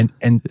 And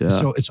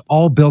so it's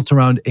all built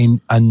around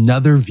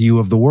another view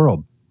of the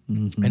world,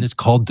 and it's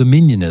called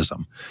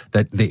dominionism.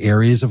 That the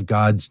areas of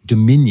God's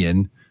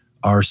dominion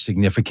are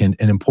significant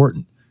and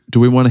important. Do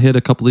we want to hit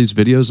a couple of these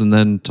videos and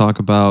then talk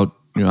about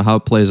how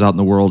it plays out in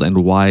the world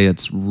and why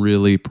it's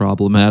really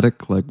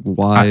problematic? Like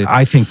why?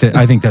 I think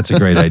that's a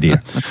great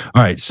idea.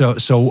 All right, so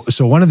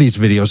one of these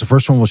videos, the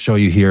first one we'll show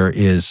you here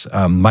is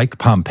Mike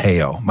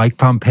Pompeo. Mike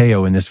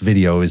Pompeo in this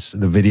video is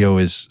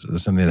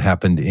something that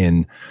happened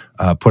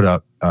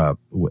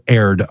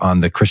aired on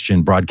the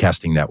Christian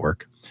Broadcasting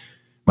Network.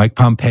 Mike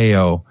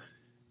Pompeo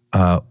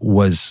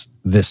was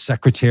the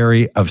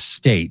Secretary of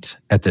State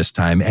at this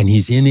time, and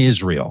he's in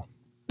Israel.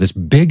 This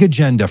big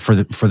agenda for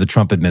the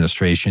Trump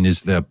administration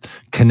is the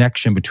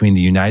connection between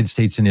the United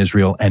States and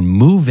Israel, and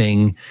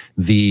moving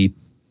the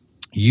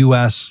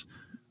U.S.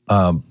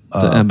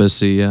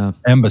 the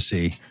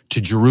embassy to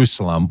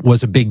Jerusalem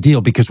was a big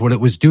deal, because what it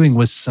was doing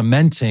was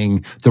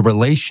cementing the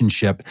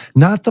relationship,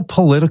 not the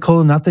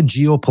political, not the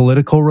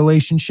geopolitical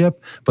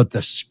relationship, but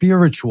the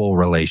spiritual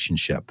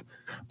relationship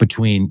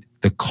between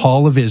the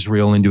call of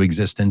Israel into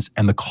existence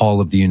and the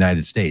call of the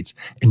United States.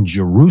 And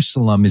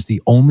Jerusalem is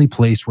the only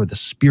place where the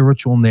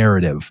spiritual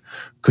narrative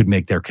could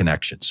make their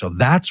connection. So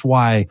that's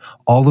why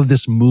all of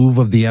this move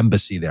of the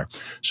embassy there.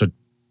 So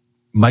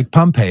Mike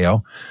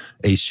Pompeo,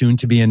 a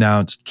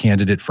soon-to-be-announced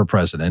candidate for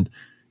president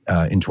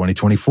in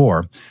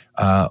 2024,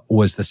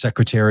 was the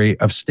Secretary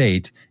of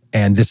State.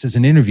 And this is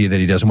an interview that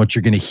he does. And what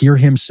you're going to hear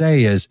him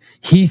say is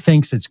he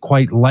thinks it's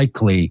quite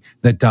likely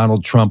that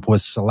Donald Trump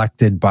was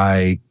selected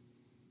by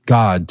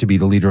God to be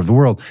the leader of the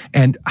world.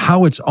 And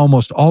how it's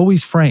almost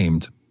always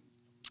framed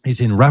is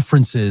in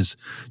references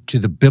to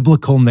the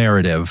biblical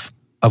narrative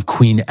of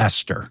Queen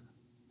Esther.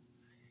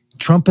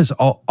 Trump is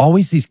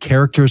always these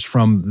characters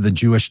from the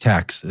Jewish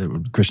text,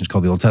 Christians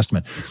call the Old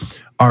Testament,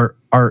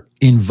 are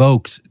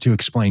invoked to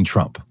explain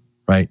Trump,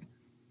 right?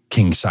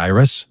 King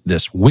Cyrus,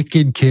 this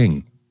wicked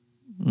king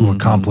who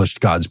accomplished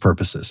God's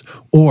purposes,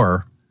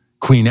 or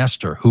Queen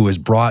Esther, who is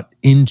brought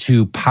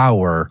into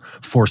power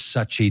for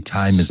such a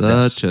time as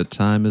this. Such a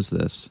time as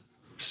this.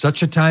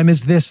 Such a time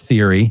as this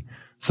theory,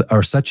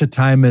 or such a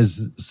time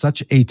as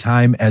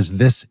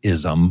this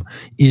ism,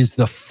 is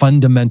the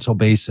fundamental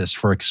basis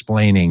for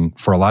explaining,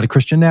 for a lot of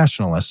Christian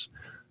nationalists,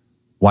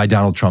 why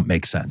Donald Trump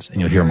makes sense. And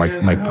you'll hear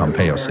Mike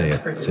Pompeo say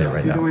it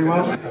right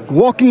now.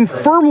 Walking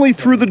firmly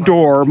through the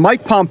door,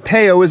 Mike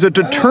Pompeo is a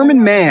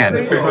determined man.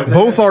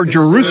 Both our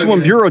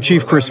Jerusalem Bureau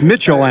Chief Chris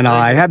Mitchell and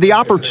I had the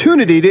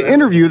opportunity to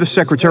interview the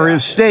Secretary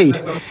of State.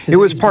 It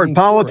was part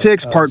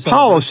politics, part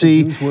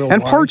policy,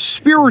 and part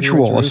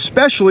spiritual,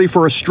 especially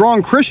for a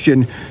strong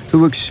Christian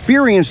who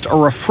experienced a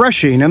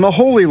refreshing in the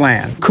Holy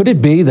Land. Could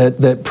it be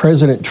that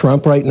President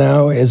Trump right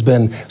now has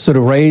been sort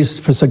of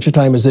raised for such a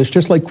time as this,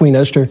 just like Queen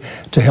Esther,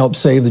 to help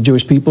save the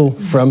Jewish people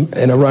from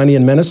an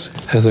Iranian menace?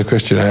 As a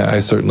Christian, I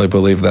certainly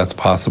believe that's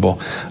possible.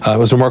 It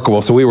was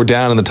remarkable. So we were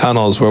down in the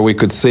tunnels where we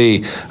could see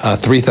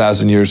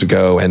 3,000 years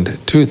ago and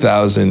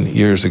 2,000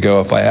 years ago,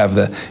 if I have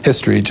the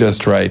history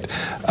just right,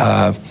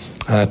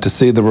 to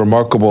see the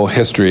remarkable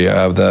history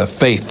of the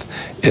faith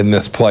in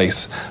this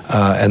place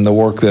and the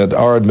work that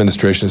our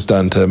administration has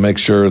done to make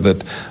sure that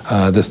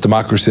this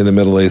democracy in the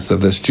Middle East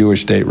of this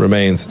Jewish state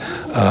remains.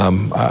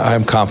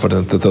 I'm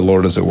confident that the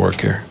Lord is at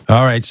work here.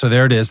 All right, so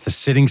there it is. The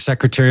sitting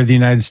Secretary of the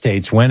United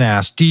States, when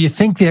asked, do you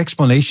think the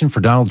explanation for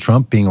Donald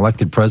Trump being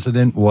elected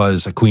president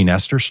was a Queen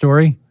Esther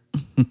story?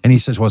 And he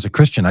says, well, as a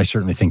Christian, I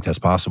certainly think that's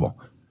possible.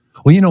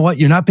 Well, you know what?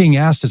 You're not being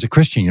asked as a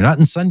Christian. You're not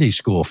in Sunday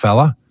school,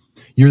 fella.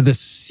 You're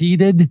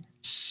the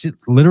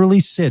literally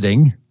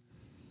sitting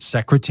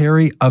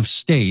Secretary of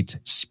State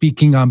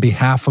speaking on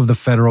behalf of the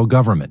federal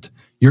government.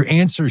 Your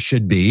answer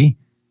should be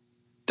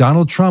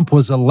Donald Trump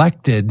was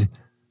elected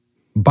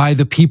by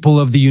the people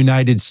of the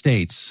United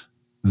States.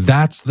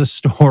 That's the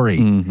story.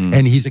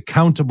 And he's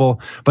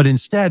accountable. But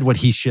instead, what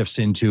he shifts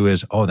into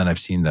is, then I've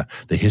seen the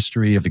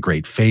history of the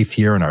great faith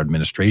here, and our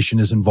administration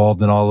is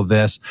involved in all of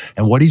this.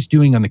 And what he's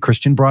doing on the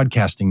Christian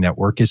Broadcasting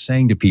Network is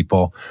saying to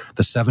people,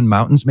 the Seven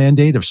Mountains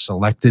mandate of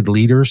selected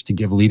leaders to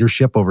give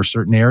leadership over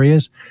certain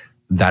areas,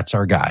 that's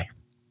our guy.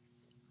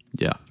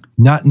 Yeah.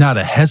 Not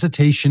a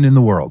hesitation in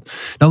the world.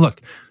 Now,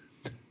 look,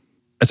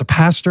 as a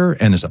pastor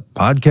and as a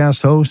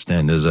podcast host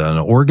and as an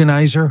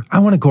organizer, I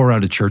want to go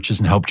around to churches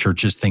and help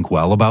churches think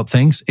well about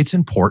things. It's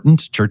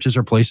important. Churches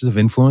are places of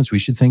influence. We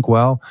should think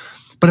well.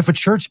 But if a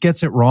church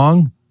gets it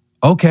wrong,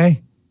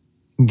 okay,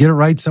 get it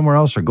right somewhere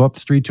else, or go up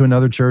the street to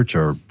another church,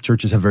 or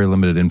churches have very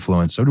limited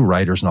influence. So do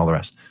writers and all the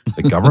rest.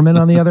 The government,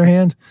 on the other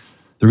hand,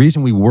 the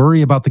reason we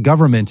worry about the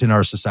government in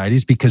our society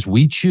is because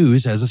we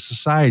choose as a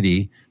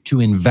society to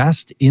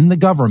invest in the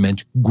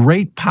government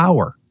great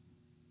power,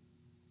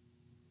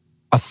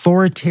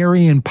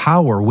 authoritarian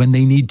power when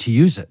they need to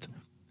use it.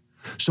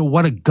 So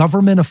what a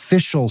government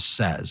official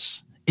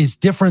says is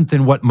different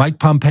than what Mike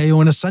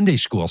Pompeo in a Sunday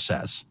school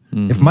says.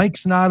 If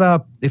he's not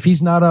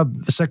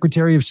the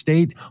Secretary of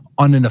State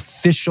on an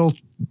official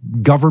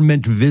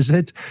government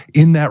visit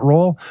in that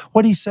role,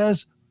 what he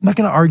says, I'm not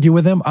going to argue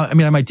with him. I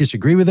mean, I might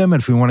disagree with him.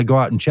 And if we want to go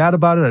out and chat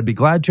about it, I'd be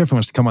glad to. If he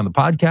wants to come on the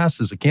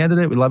podcast as a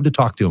candidate, we'd love to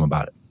talk to him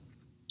about it.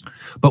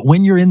 But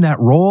when you're in that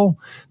role,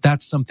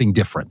 that's something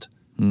different.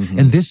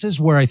 And this is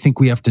where I think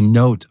we have to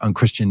note on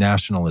Christian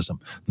nationalism.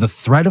 The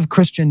threat of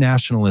Christian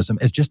nationalism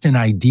is just an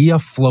idea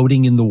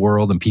floating in the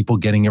world and people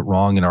getting it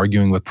wrong and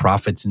arguing with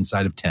prophets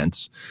inside of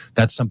tents.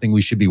 That's something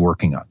we should be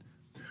working on.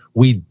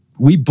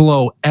 We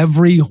blow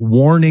every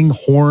warning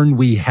horn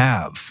we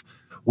have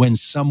when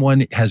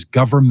someone has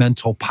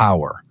governmental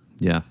power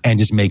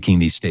and is making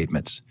these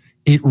statements.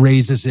 It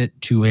raises it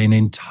to an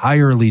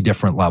entirely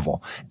different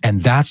level.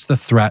 And that's the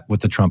threat with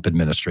the Trump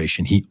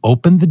administration. He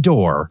opened the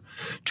door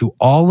to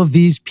all of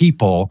these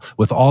people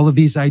with all of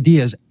these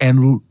ideas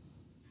and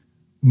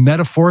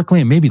metaphorically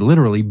and maybe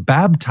literally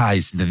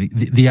baptized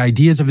the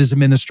ideas of his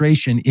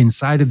administration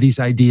inside of these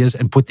ideas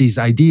and put these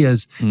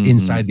ideas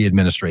inside the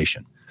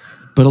administration.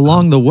 But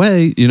along the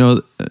way,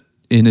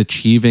 in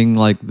achieving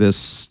like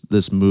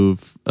this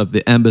move of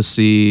the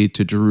embassy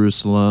to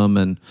Jerusalem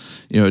and,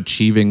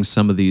 achieving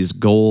some of these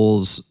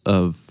goals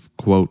of,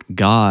 quote,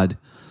 God,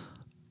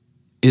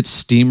 it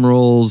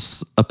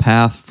steamrolls a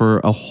path for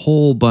a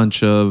whole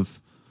bunch of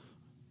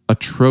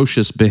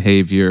atrocious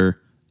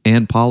behavior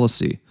and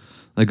policy.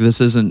 Like,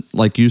 this isn't,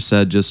 like you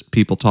said, just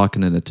people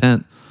talking in a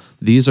tent.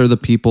 These are the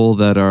people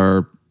that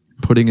are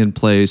putting in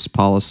place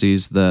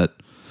policies that,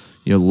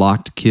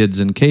 locked kids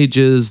in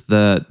cages,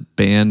 that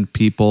banned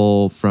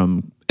people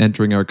from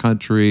entering our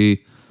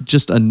country.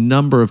 Just a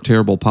number of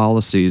terrible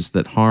policies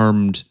that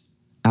harmed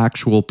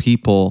actual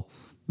people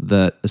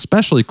that,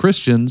 especially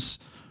Christians,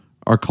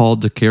 are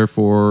called to care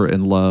for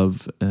and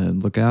love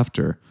and look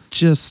after.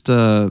 Just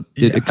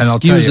it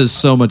excuses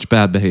so much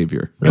bad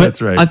behavior.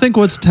 That's right. I think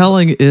what's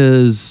telling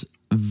is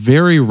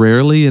very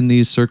rarely in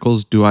these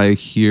circles do I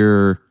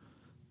hear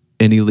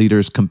any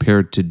leaders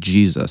compared to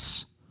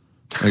Jesus.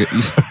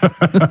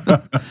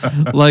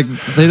 Like,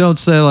 they don't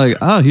say like,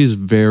 oh, he's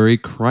very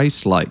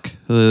Christ-like.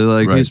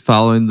 He's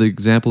following the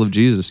example of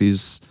Jesus.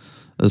 He's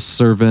a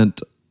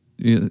servant.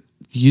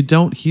 You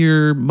don't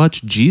hear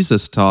much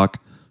Jesus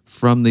talk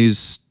from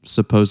these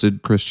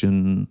supposed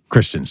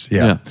Christians.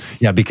 Yeah,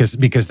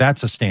 because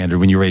that's a standard.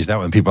 When you raise that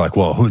one, people are like,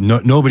 well,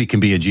 nobody can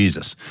be a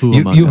Jesus.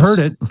 You heard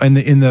it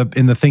in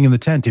the thing in the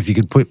tent. If you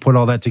could put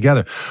all that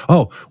together.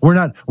 Oh, we're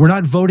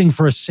not voting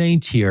for a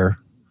saint here.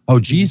 Oh,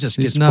 Jesus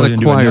gets not put a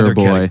into choir another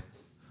boy. category.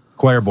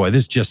 Choir boy.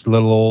 This is just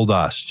little old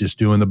us, just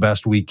doing the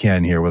best we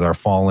can here with our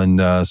fallen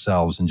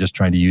selves, and just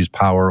trying to use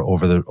power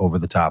over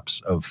the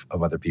tops of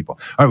other people.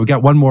 All right, we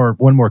got one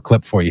more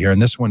clip for you here,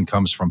 and this one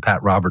comes from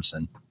Pat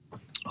Robertson,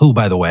 who,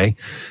 by the way,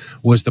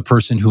 was the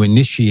person who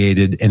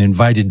initiated and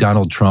invited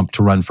Donald Trump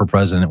to run for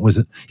president,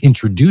 was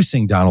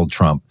introducing Donald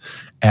Trump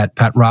at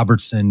Pat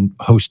Robertson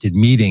hosted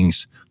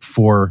meetings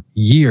for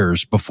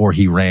years before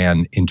he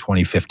ran in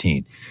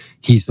 2015.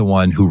 He's the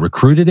one who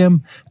recruited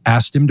him,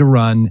 asked him to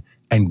run,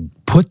 and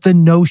put the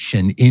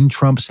notion in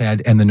Trump's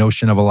head, and the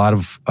notion of a lot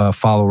of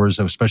followers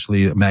of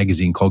especially a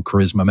magazine called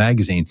Charisma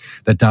Magazine,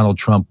 that Donald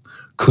Trump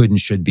could and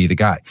should be the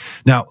guy.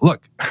 Now,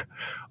 look,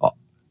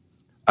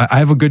 I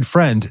have a good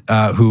friend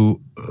who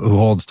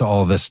holds to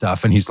all of this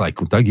stuff, and he's like,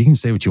 well, Doug, you can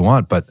say what you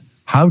want, but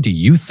how do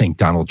you think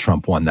Donald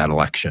Trump won that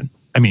election?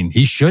 I mean,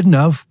 he shouldn't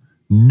have.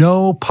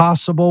 No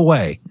possible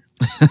way.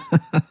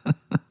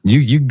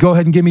 You go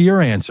ahead and give me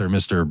your answer,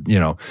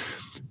 Mr.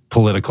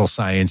 Political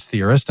science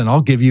theorist, and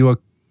I'll give you a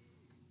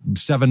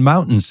Seven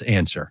Mountains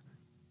answer.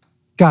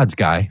 God's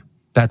guy.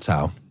 That's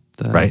how.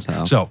 Right?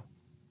 How. So,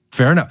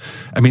 fair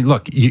enough. I mean,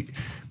 look, you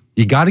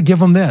got to give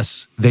them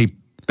this. They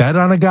bet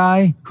on a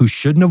guy who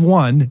shouldn't have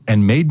won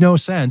and made no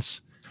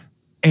sense,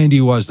 and he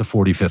was the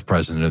 45th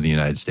president of the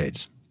United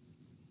States.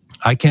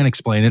 I can't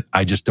explain it.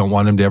 I just don't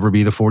want him to ever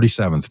be the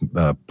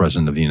 47th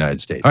president of the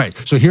United States. All right,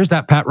 so here's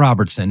that Pat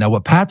Robertson. Now,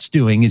 what Pat's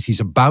doing is he's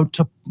about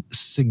to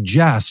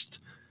suggest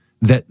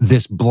that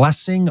this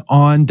blessing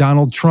on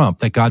Donald Trump,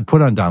 that God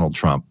put on Donald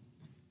Trump,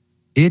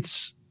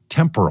 it's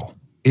temporal.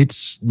 It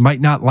might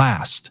not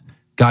last.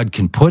 God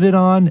can put it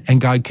on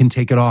and God can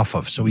take it off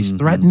of. So he's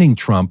threatening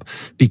Trump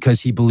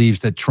because he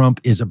believes that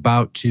Trump is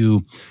about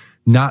to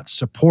not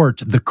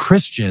support the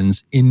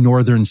Christians in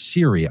northern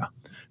Syria.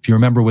 If you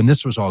remember when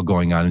this was all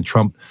going on, and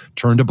Trump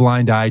turned a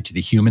blind eye to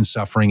the human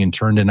suffering and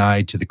turned an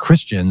eye to the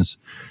Christians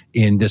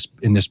in this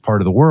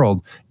part of the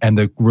world, and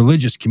the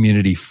religious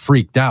community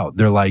freaked out.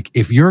 They're like,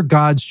 if you're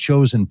God's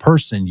chosen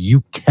person,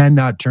 you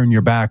cannot turn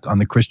your back on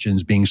the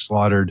Christians being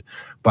slaughtered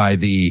by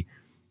the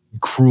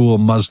cruel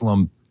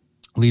Muslim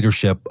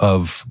leadership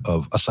of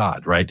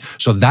Assad, right?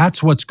 So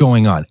that's what's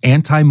going on.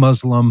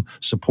 Anti-Muslim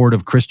support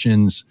of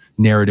Christians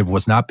narrative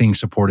was not being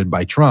supported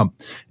by Trump,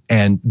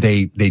 and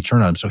they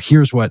turn on him. So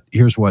here's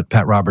what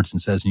Pat Robertson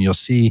says, and you'll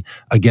see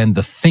again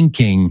the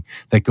thinking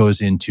that goes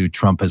into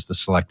Trump as the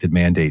selected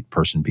mandate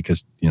person,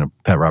 because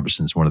Pat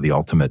Robertson is one of the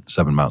ultimate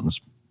Seven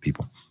Mountains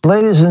people.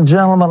 Ladies and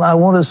gentlemen, I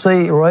want to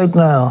say right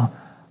now,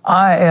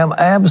 I am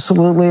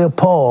absolutely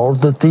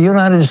appalled that the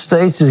United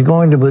States is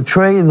going to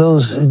betray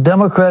those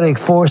democratic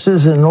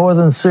forces in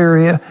northern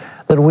Syria,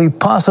 that we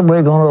possibly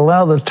are going to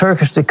allow the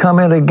Turkish to come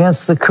in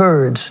against the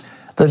Kurds.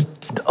 That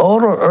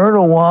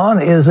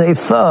Erdogan is a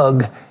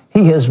thug.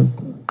 He has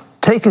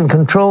taken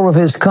control of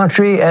his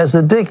country as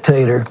a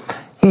dictator.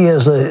 He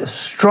is a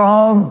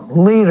strong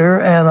leader,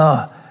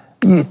 and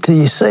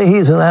to say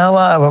he's an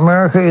ally of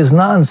America is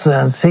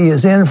nonsense. He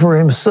is in for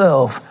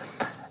himself.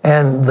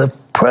 And the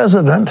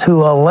president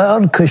who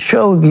allowed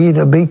Khashoggi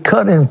to be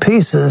cut in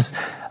pieces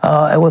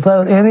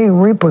without any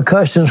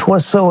repercussions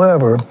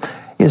whatsoever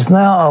is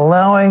now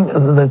allowing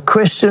the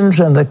Christians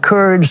and the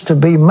Kurds to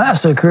be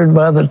massacred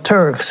by the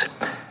Turks.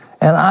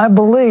 And I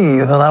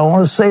believe, and I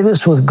want to say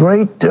this with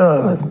great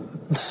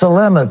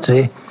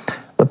solemnity,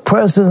 the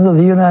president of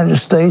the United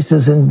States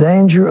is in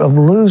danger of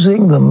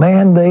losing the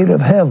mandate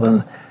of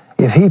heaven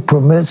if he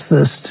permits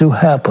this to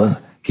happen.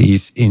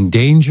 He's in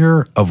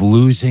danger of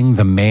losing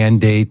the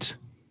mandate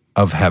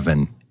of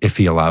heaven if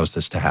he allows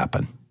this to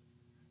happen.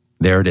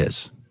 There it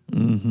is.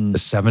 The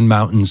Seven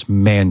Mountains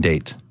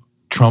mandate.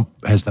 Trump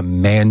has the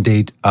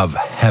mandate of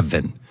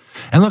heaven.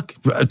 And look,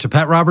 to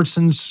Pat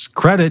Robertson's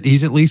credit,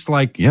 he's at least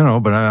like,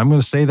 but I'm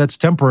going to say that's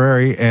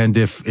temporary. And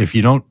if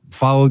you don't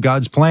follow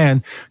God's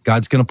plan,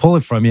 God's going to pull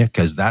it from you,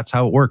 because that's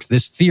how it works.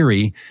 This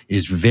theory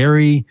is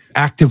very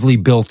actively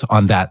built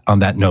on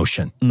that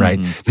notion, right?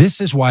 This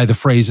is why the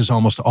phrase is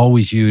almost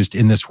always used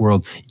in this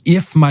world.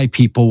 If my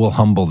people will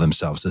humble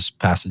themselves, this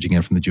passage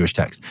again from the Jewish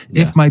text,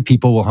 if my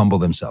people will humble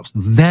themselves,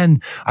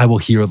 then I will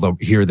hear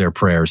their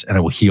prayers and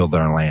I will heal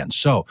their land.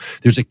 So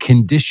there's a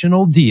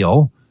conditional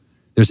deal.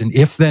 There's an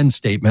if-then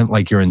statement,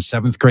 like you're in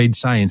 7th grade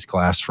science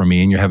class for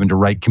me and you're having to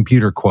write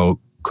computer code,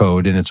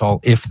 and it's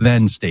all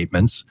if-then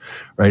statements,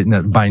 right, in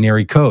that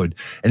binary code.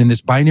 And in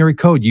this binary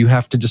code, you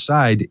have to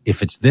decide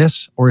if it's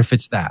this or if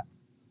it's that.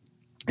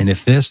 And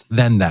if this,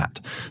 then that.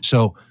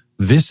 So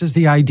this is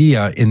the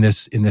idea in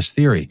this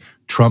theory.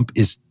 Trump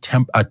is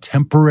a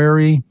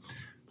temporary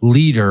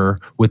leader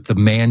with the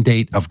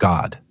mandate of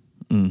God.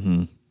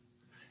 Mm-hmm.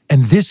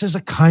 And this is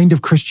a kind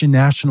of Christian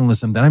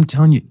nationalism that I'm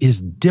telling you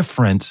is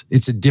different.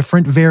 It's a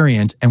different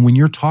variant. And when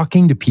you're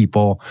talking to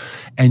people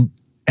and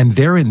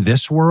they're in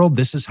this world,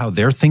 this is how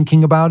they're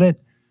thinking about it,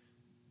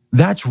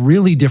 that's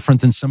really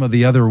different than some of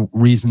the other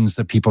reasons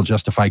that people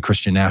justify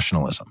Christian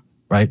nationalism,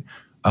 right?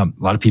 A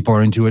lot of people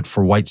are into it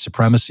for white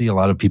supremacy. A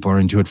lot of people are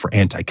into it for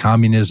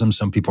anti-communism.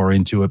 Some people are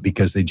into it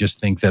because they just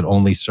think that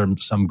only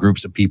some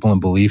groups of people and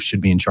beliefs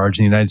should be in charge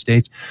in the United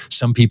States.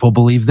 Some people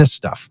believe this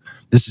stuff.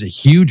 This is a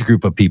huge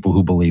group of people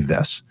who believe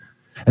this.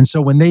 And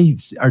so when they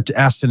are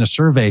asked in a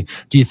survey,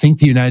 do you think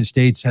the United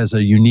States has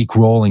a unique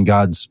role in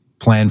God's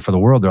plan for the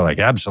world? They're like,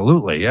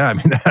 absolutely. Yeah. I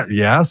mean,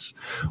 yes.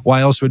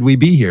 Why else would we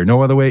be here?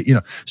 No other way,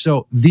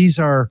 So these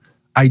are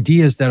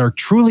ideas that are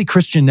truly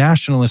Christian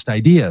nationalist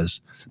ideas,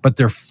 but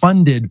they're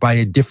funded by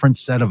a different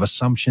set of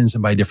assumptions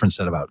and by a different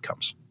set of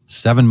outcomes.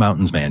 7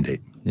 Mountains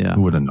mandate. Yeah.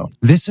 Who would have known?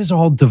 This is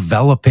all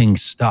developing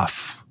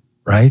stuff,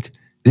 right?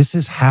 This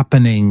is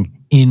happening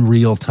in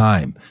real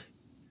time.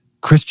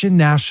 Christian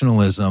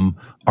nationalism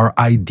are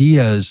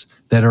ideas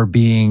that are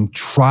being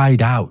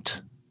tried out.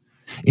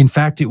 In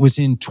fact, it was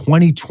in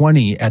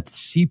 2020 at the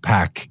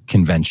CPAC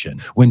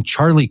convention when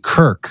Charlie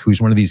Kirk, who's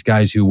one of these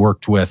guys who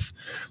worked with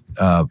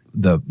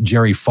the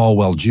Jerry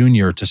Falwell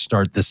Jr. to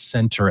start this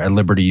center at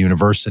Liberty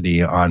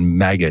University on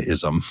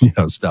MAGAism,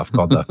 stuff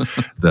called the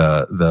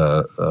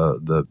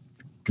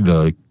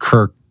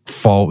Kirk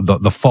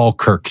the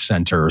Falkirk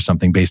Center or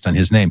something based on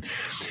his name.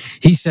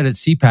 He said at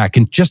CPAC,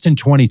 and just in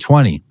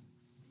 2020,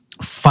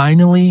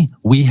 finally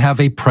we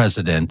have a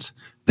president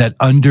that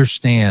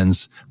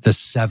understands the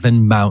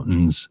 7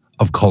 mountains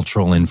of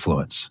cultural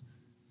influence.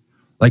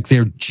 Like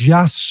they're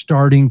just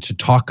starting to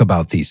talk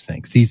about these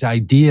things. These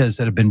ideas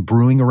that have been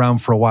brewing around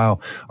for a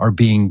while are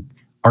being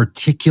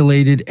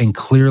articulated and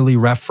clearly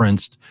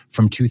referenced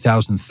from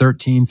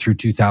 2013 through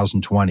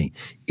 2020.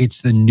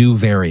 It's the new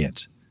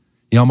variant.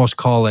 You almost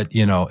call it,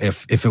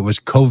 if it was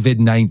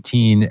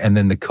COVID-19 and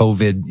then the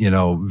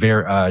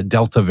COVID,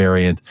 Delta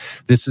variant,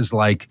 this is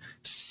like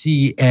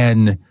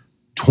CN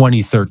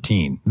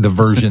 2013, the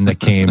version that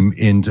came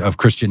of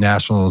Christian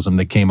nationalism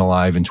that came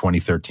alive in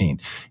 2013.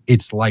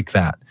 It's like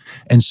that.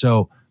 And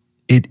so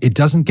it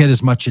doesn't get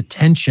as much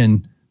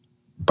attention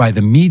by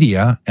the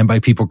media and by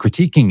people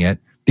critiquing it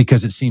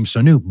because it seems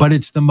so new, but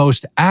it's the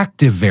most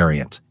active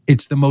variant.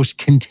 It's the most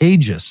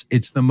contagious.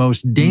 It's the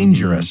most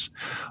dangerous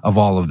of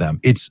all of them.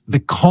 It's the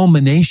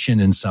culmination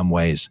in some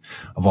ways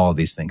of all of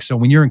these things. So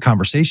when you're in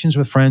conversations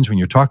with friends, when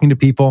you're talking to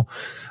people,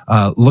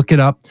 look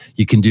it up.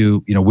 You can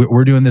do,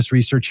 we're doing this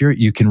research here.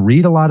 You can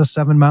read a lot of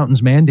 7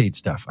 Mountains mandate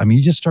stuff. I mean,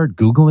 you just start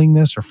Googling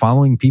this or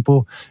following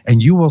people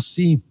and you will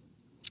see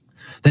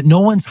that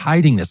no one's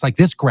hiding this. Like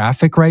this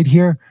graphic right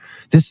here,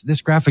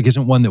 this graphic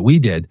isn't one that we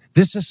did.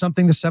 This is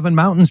something the 7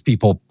 Mountains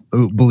people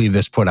who believe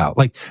this put out.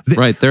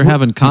 Right, they're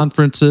having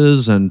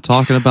conferences and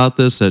talking about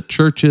this at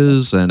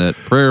churches and at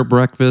prayer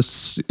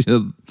breakfasts.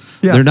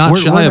 They're not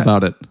shy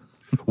about it.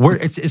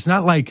 It's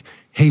not like,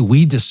 hey,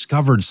 we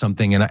discovered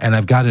something and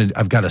I've got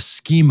a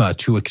schema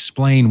to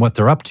explain what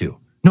they're up to.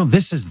 No,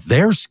 this is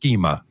their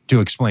schema to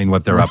explain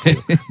what they're up to.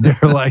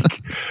 They're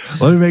like,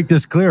 let me make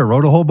this clear.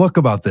 Wrote a whole book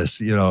about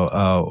this. One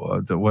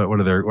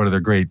of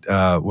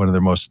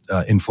their most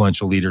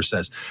influential leaders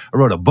says, I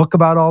wrote a book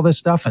about all this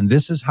stuff, and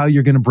this is how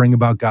you're going to bring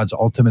about God's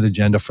ultimate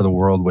agenda for the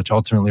world, which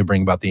ultimately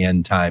bring about the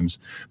end times.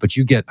 But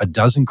you get a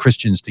dozen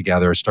Christians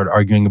together, start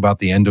arguing about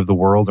the end of the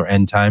world or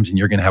end times, and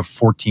you're going to have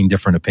 14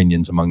 different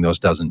opinions among those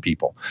dozen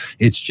people.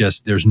 It's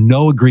just, there's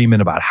no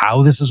agreement about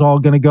how this is all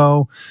going to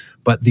go.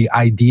 But the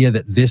idea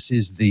that this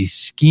is the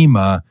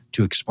schema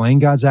to explain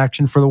God's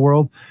action for the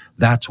world,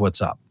 that's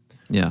what's up.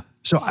 Yeah.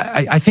 So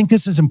I think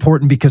this is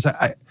important because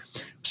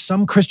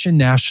some Christian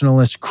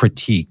nationalist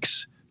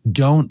critiques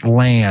don't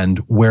land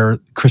where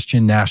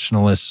Christian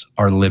nationalists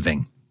are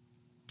living.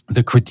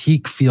 The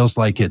critique feels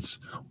like it's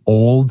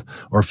old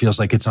or feels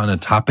like it's on a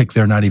topic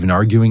they're not even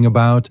arguing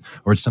about,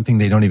 or it's something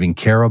they don't even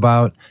care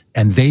about.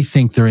 And they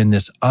think they're in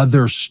this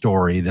other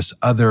story, this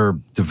other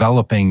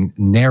developing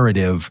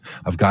narrative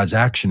of God's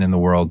action in the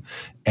world.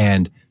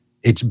 And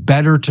it's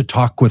better to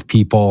talk with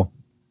people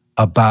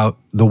about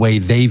the way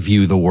they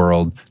view the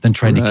world than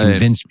trying to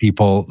convince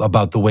people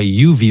about the way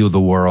you view the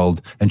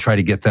world and try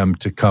to get them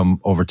to come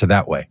over to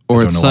that way.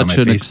 Or it's such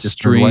an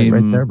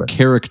extreme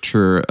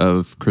caricature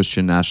of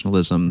Christian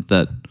nationalism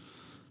that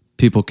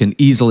people can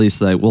easily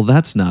say, well,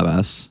 that's not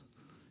us.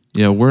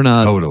 We're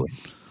not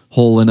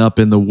holing up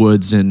in the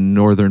woods in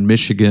northern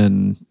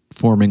Michigan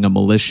forming a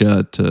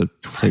militia to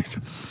take,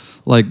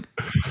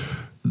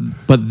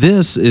 but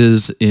this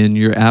is in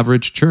your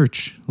average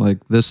church.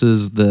 This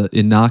is the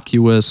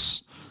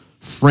innocuous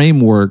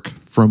framework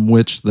from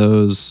which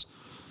those,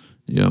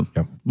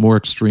 more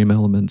extreme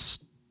elements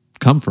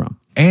come from.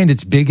 And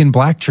it's big in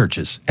black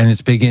churches and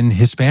it's big in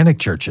Hispanic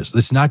churches.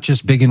 It's not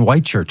just big in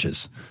white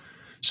churches.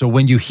 So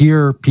when you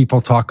hear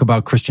people talk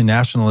about Christian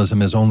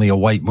nationalism as only a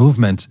white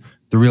movement,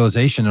 the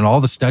realization in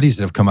all the studies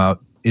that have come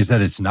out is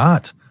that it's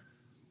not.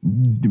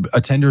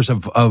 Attenders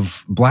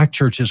of black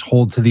churches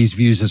hold to these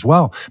views as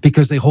well,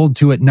 because they hold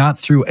to it not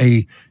through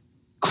a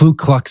Ku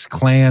Klux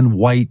Klan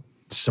white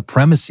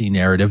supremacy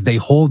narrative. They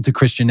hold to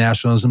Christian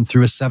nationalism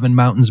through a Seven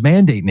Mountains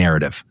Mandate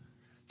narrative.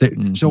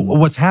 So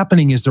what's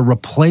happening is they're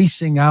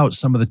replacing out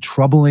some of the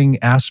troubling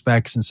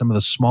aspects and some of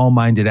the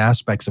small-minded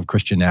aspects of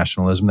Christian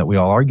nationalism that we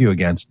all argue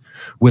against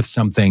with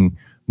something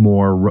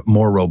more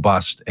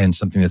robust and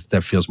something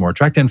that feels more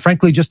attractive and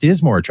frankly just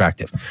is more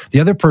attractive. The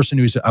other person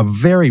who's a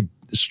very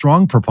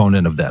strong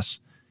proponent of this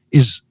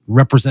is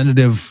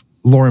Representative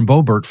Lauren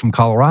Boebert from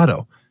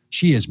Colorado.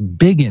 She is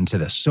big into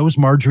this. So is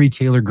Marjorie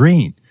Taylor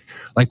Greene.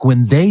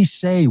 When they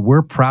say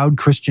we're proud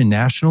Christian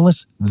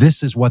nationalists,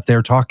 this is what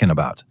they're talking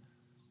about.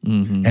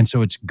 Mm-hmm. And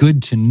so it's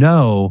good to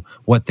know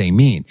what they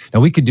mean. Now,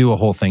 we could do a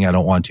whole thing. I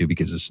don't want to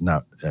because it's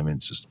not, it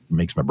just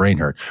makes my brain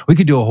hurt. We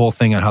could do a whole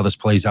thing on how this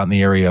plays out in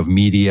the area of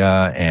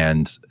media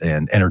and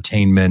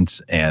entertainment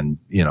and,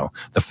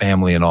 the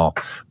family and all.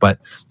 But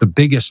the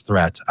biggest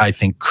threat, I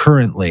think,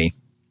 currently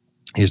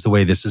is the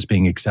way this is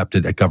being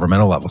accepted at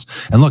governmental levels.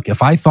 And look,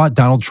 if I thought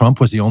Donald Trump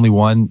was the only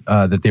one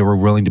that they were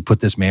willing to put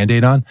this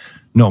mandate on,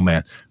 no,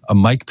 man.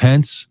 Mike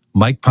Pence,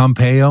 Mike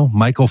Pompeo,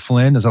 Michael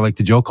Flynn, as I like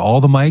to joke, all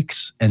the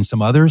Mikes and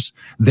some others,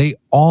 they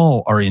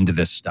all are into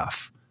this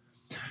stuff.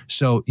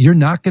 So you're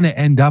not going to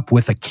end up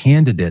with a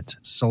candidate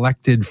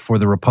selected for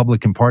the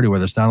Republican Party,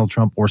 whether it's Donald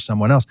Trump or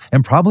someone else,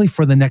 and probably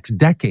for the next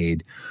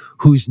decade,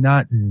 who's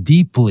not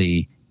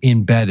deeply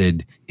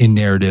embedded in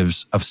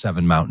narratives of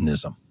Seven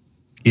Mountainism.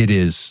 It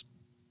is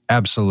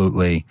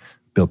absolutely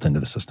built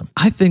into the system.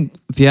 I think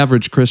the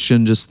average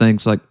Christian just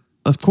thinks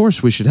of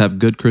course we should have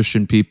good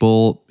Christian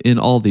people in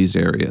all these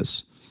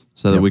areas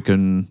so that we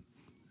can,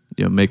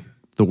 make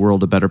the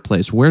world a better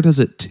place. Where does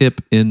it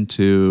tip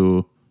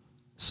into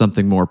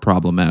something more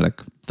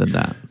problematic than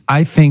that?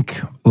 I think,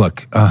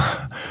 look,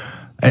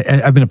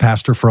 I've been a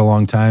pastor for a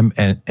long time,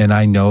 and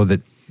I know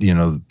that,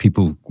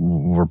 people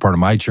who were part of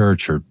my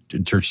church or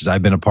churches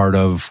I've been a part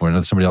of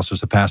when somebody else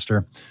was a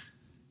pastor,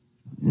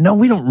 no,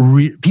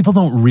 people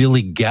don't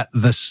really get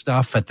the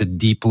stuff at the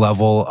deep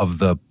level of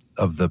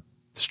the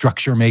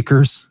structure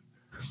makers,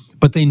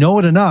 but they know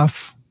it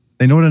enough.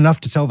 They know it enough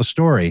to tell the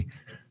story.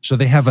 So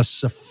they have a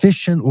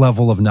sufficient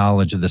level of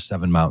knowledge of the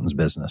Seven Mountains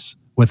business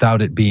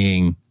without it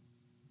being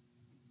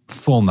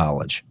full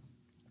knowledge.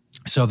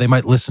 So they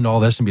might listen to all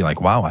this and be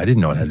like, wow, I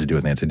didn't know it had to do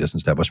with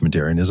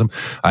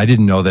anti-disestablishmentarianism. I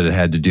didn't know that it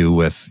had to do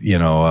with,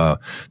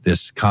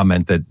 this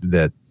comment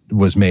that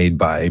was made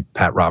by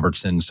Pat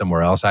Robertson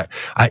somewhere else.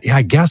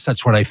 I guess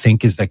that's what I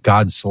think is that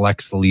God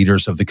selects the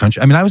leaders of the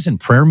country. I mean, I was in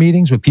prayer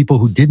meetings with people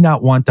who did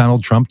not want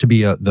Donald Trump to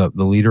be the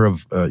leader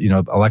of,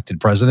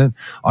 elected president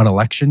on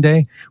election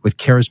day, with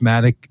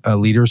charismatic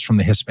leaders from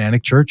the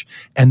Hispanic church.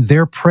 And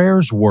their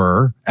prayers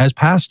were, as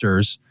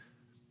pastors,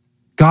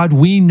 God,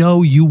 we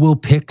know you will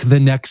pick the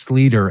next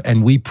leader,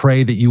 and we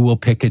pray that you will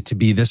pick it to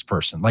be this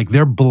person.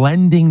 They're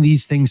blending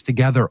these things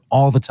together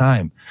all the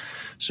time.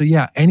 So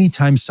yeah,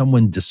 anytime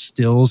someone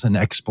distills an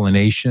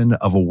explanation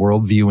of a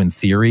worldview in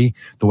theory,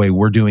 the way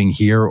we're doing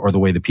here, or the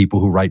way the people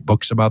who write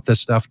books about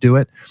this stuff do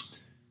it,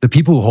 the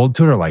people who hold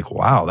to it are like,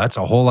 wow, that's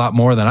a whole lot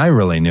more than I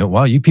really knew.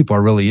 Well, you people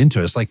are really into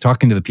it. It's like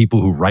talking to the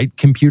people who write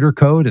computer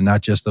code and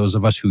not just those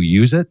of us who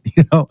use it,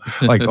 oh,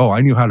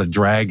 I knew how to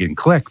drag and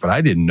click, but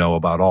I didn't know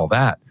about all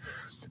that.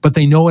 But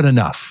they know it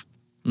enough.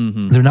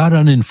 Mm-hmm. They're not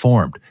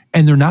uninformed,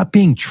 and they're not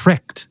being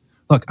tricked.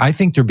 Look, I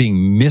think they're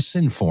being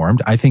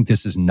misinformed. I think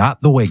this is not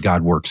the way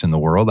God works in the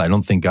world. I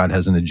don't think God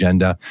has an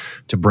agenda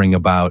to bring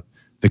about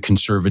the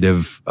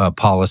conservative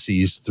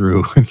policies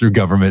through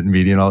government and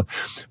media and all.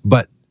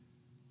 But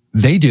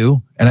they do,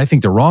 and I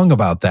think they're wrong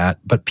about that.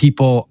 But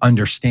people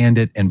understand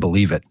it and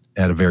believe it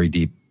at a very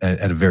deep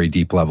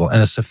level,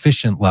 and a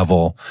sufficient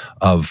level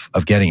of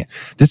getting it.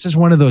 This is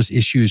one of those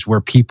issues where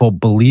people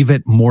believe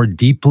it more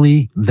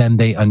deeply than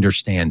they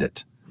understand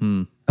it.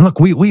 And look,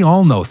 we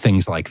all know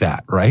things like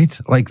that, right?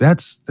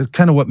 That's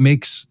kind of what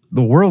makes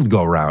the world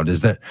go round,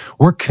 is that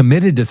we're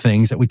committed to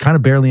things that we kind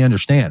of barely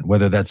understand,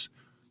 whether that's,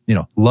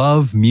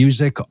 love,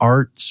 music,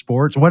 art,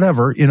 sports,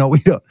 whatever,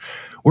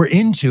 we're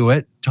into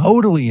it,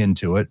 totally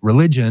into it,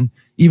 religion,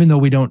 even though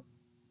we don't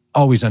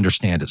always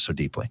understand it so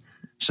deeply.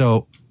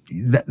 So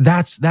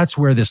that's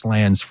where this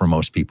lands for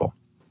most people.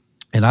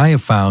 And I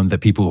have found that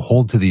people who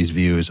hold to these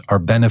views are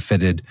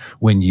benefited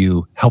when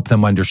you help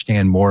them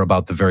understand more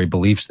about the very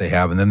beliefs they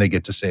have. And then they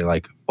get to say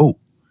like, oh,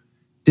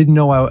 I didn't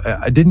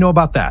know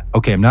about that.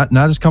 Okay, I'm not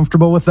as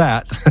comfortable with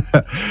that.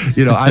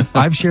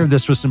 I've shared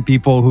this with some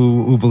people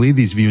who believe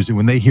these views, and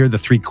when they hear the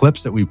 3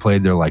 clips that we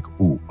played, they're like,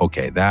 ooh,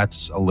 okay,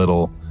 that's a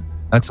little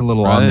on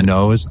the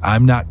nose.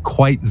 I'm not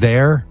quite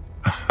there.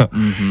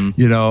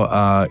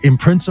 In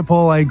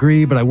principle, I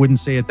agree, but I wouldn't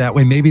say it that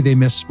way. Maybe they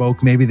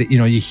misspoke. Maybe that,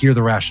 you hear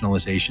the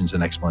rationalizations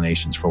and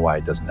explanations for why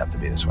it doesn't have to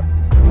be this way.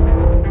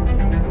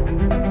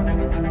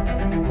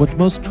 What's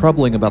most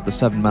troubling about the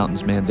Seven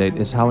Mountains Mandate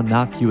is how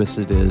innocuous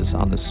it is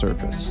on the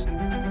surface.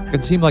 It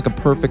can seem like a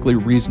perfectly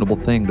reasonable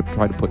thing to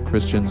try to put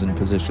Christians in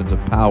positions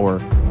of power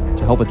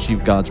to help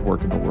achieve God's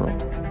work in the world.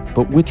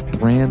 But which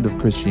brand of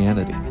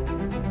Christianity?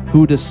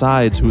 Who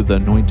decides who the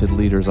anointed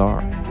leaders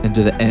are? And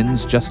do the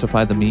ends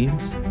justify the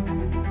means?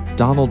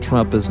 Donald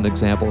Trump is an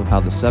example of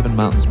how the Seven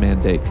Mountains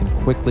Mandate can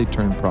quickly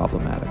turn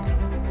problematic.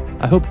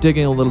 I hope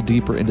digging a little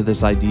deeper into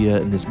this idea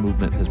and this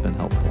movement has been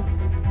helpful.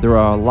 There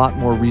are a lot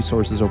more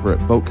resources over at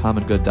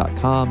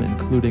votecommongood.com,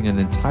 including an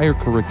entire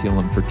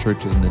curriculum for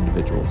churches and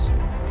individuals.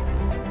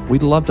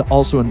 We'd love to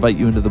also invite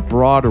you into the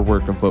broader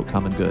work of Vote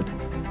Common Good,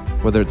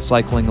 whether it's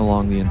cycling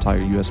along the entire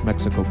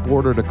U.S.-Mexico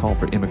border to call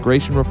for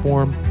immigration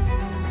reform,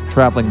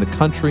 traveling the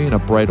country in a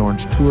bright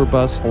orange tour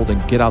bus holding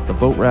Get Out the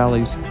Vote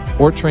rallies,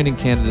 or training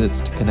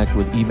candidates to connect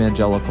with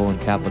evangelical and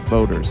Catholic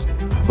voters.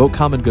 Vote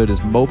Common Good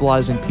is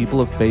mobilizing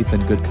people of faith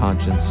and good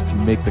conscience to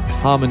make the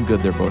common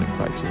good their voting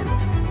criteria.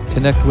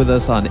 Connect with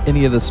us on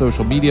any of the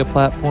social media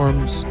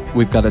platforms.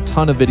 We've got a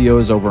ton of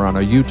videos over on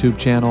our YouTube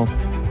channel,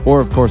 or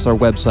of course our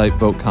website,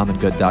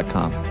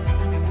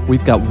 votecommongood.com.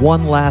 We've got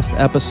one last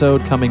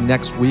episode coming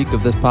next week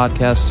of this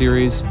podcast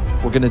series.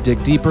 We're going to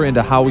dig deeper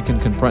into how we can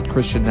confront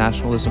Christian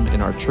nationalism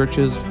in our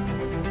churches.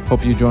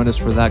 Hope you join us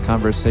for that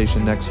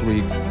conversation next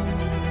week.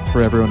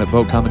 For everyone at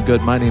Vote Common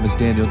Good, my name is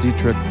Daniel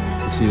Dietrich.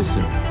 We'll see you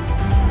soon.